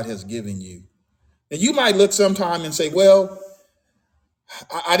what God has given you. And you might look sometime and say, well,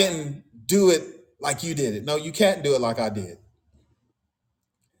 I didn't do it like you did it. No, you can't do it like I did.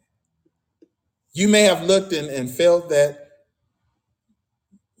 You may have looked and felt that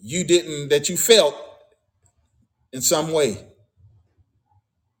you felt in some way.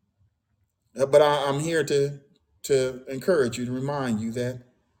 But I'm here to encourage you, to remind you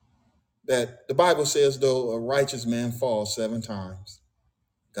that the Bible says, though a righteous man falls 7 times,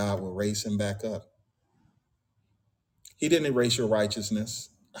 God will raise him back up. He didn't erase your righteousness.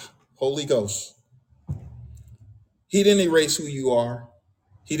 Holy Ghost. He didn't erase who you are.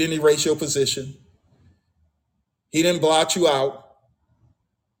 He didn't erase your position. He didn't blot you out.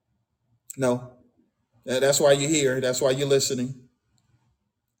 No. That's why you're here. That's why you're listening.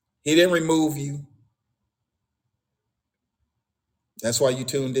 He didn't remove you. That's why you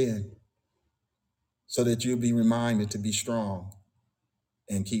tuned in, so that you'll be reminded to be strong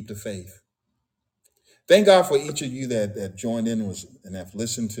and keep the faith. Thank God for each of you that joined in and have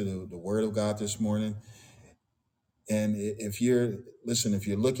listened to the word of God this morning. And if you're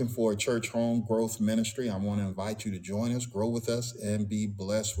looking for a church home growth ministry, I want to invite you to join us, grow with us, and be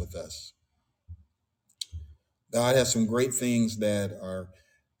blessed with us. God has some great things that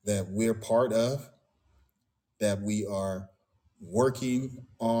we're part of, that we are working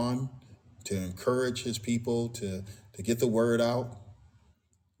on to encourage his people to get the word out.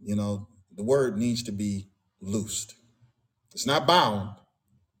 You know, the word needs to be loosed. It's not bound,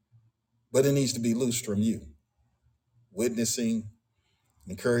 but it needs to be loosed from you. Witnessing,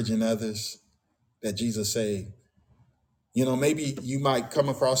 encouraging others that Jesus say, maybe you might come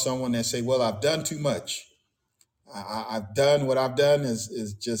across someone that say, well, I've done too much. I've done what I've done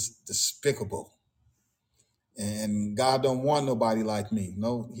is just despicable. And God don't want nobody like me.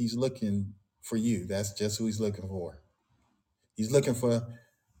 No, he's looking for you. That's just who he's looking for. He's looking for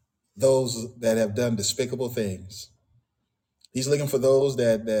those that have done despicable things. He's looking for those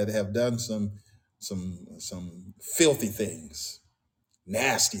that have done some filthy things,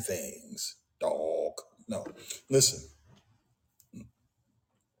 nasty things. Dog. No, listen.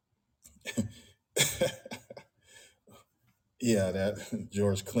 Yeah, that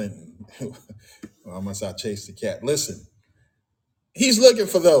George Clinton. How much I chased the cat. Listen, he's looking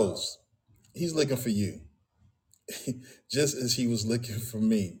for those. He's looking for you. Just as he was looking for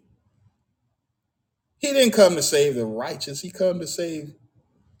me. He didn't come to save the righteous. He come to save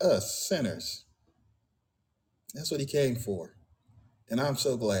us sinners. That's what he came for. And I'm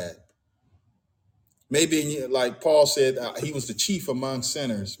so glad. Maybe, like Paul said, he was the chief among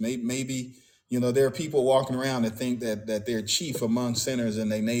sinners. Maybe there are people walking around that think that they're chief among sinners in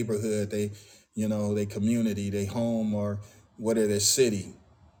their neighborhood, their community, their home, or whatever, their city.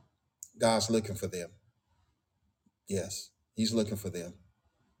 God's looking for them. Yes, he's looking for them.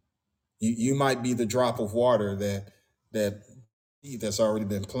 You might be the drop of water that's already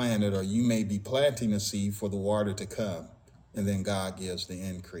been planted, or you may be planting a seed for the water to come, and then God gives the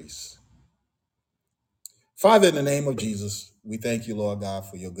increase. Father, in the name of Jesus, we thank you, Lord God,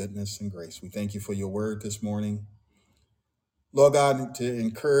 for your goodness and grace. We thank you for your word this morning. Lord God, to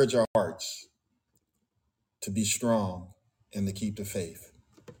encourage our hearts to be strong and to keep the faith.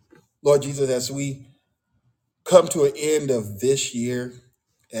 Lord Jesus, as we come to an end of this year,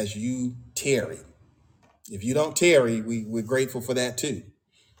 as you tarry, if you don't tarry, we're grateful for that too.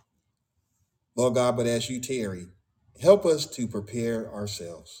 Lord God, but as you tarry, help us to prepare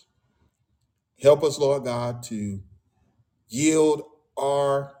ourselves. Help us, Lord God, to yield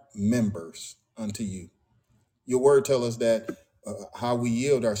our members unto you. Your word tells us that how we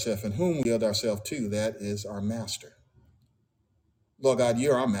yield ourselves and whom we yield ourselves to, that is our master. Lord God,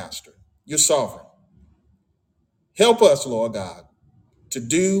 you're our master. You're sovereign. Help us, Lord God, to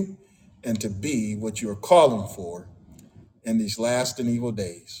do and to be what you're calling for in these last and evil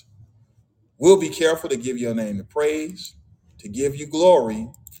days. We'll be careful to give your name the praise, to give you glory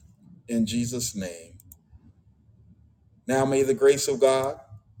in Jesus' name. Now may the grace of God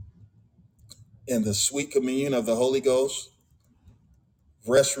and the sweet communion of the Holy Ghost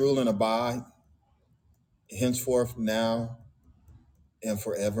rest, rule, and abide henceforth, now, and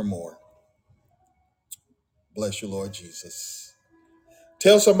forevermore. Bless you, Lord Jesus.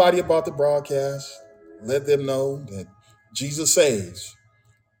 Tell somebody about the broadcast. Let them know that Jesus saves.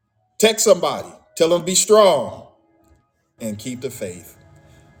 Text somebody. Tell them to be strong and keep the faith.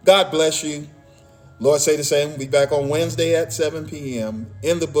 God bless you. Lord say the same. We'll be back on Wednesday at 7 p.m.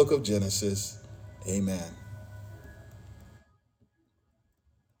 in the book of Genesis. Amen.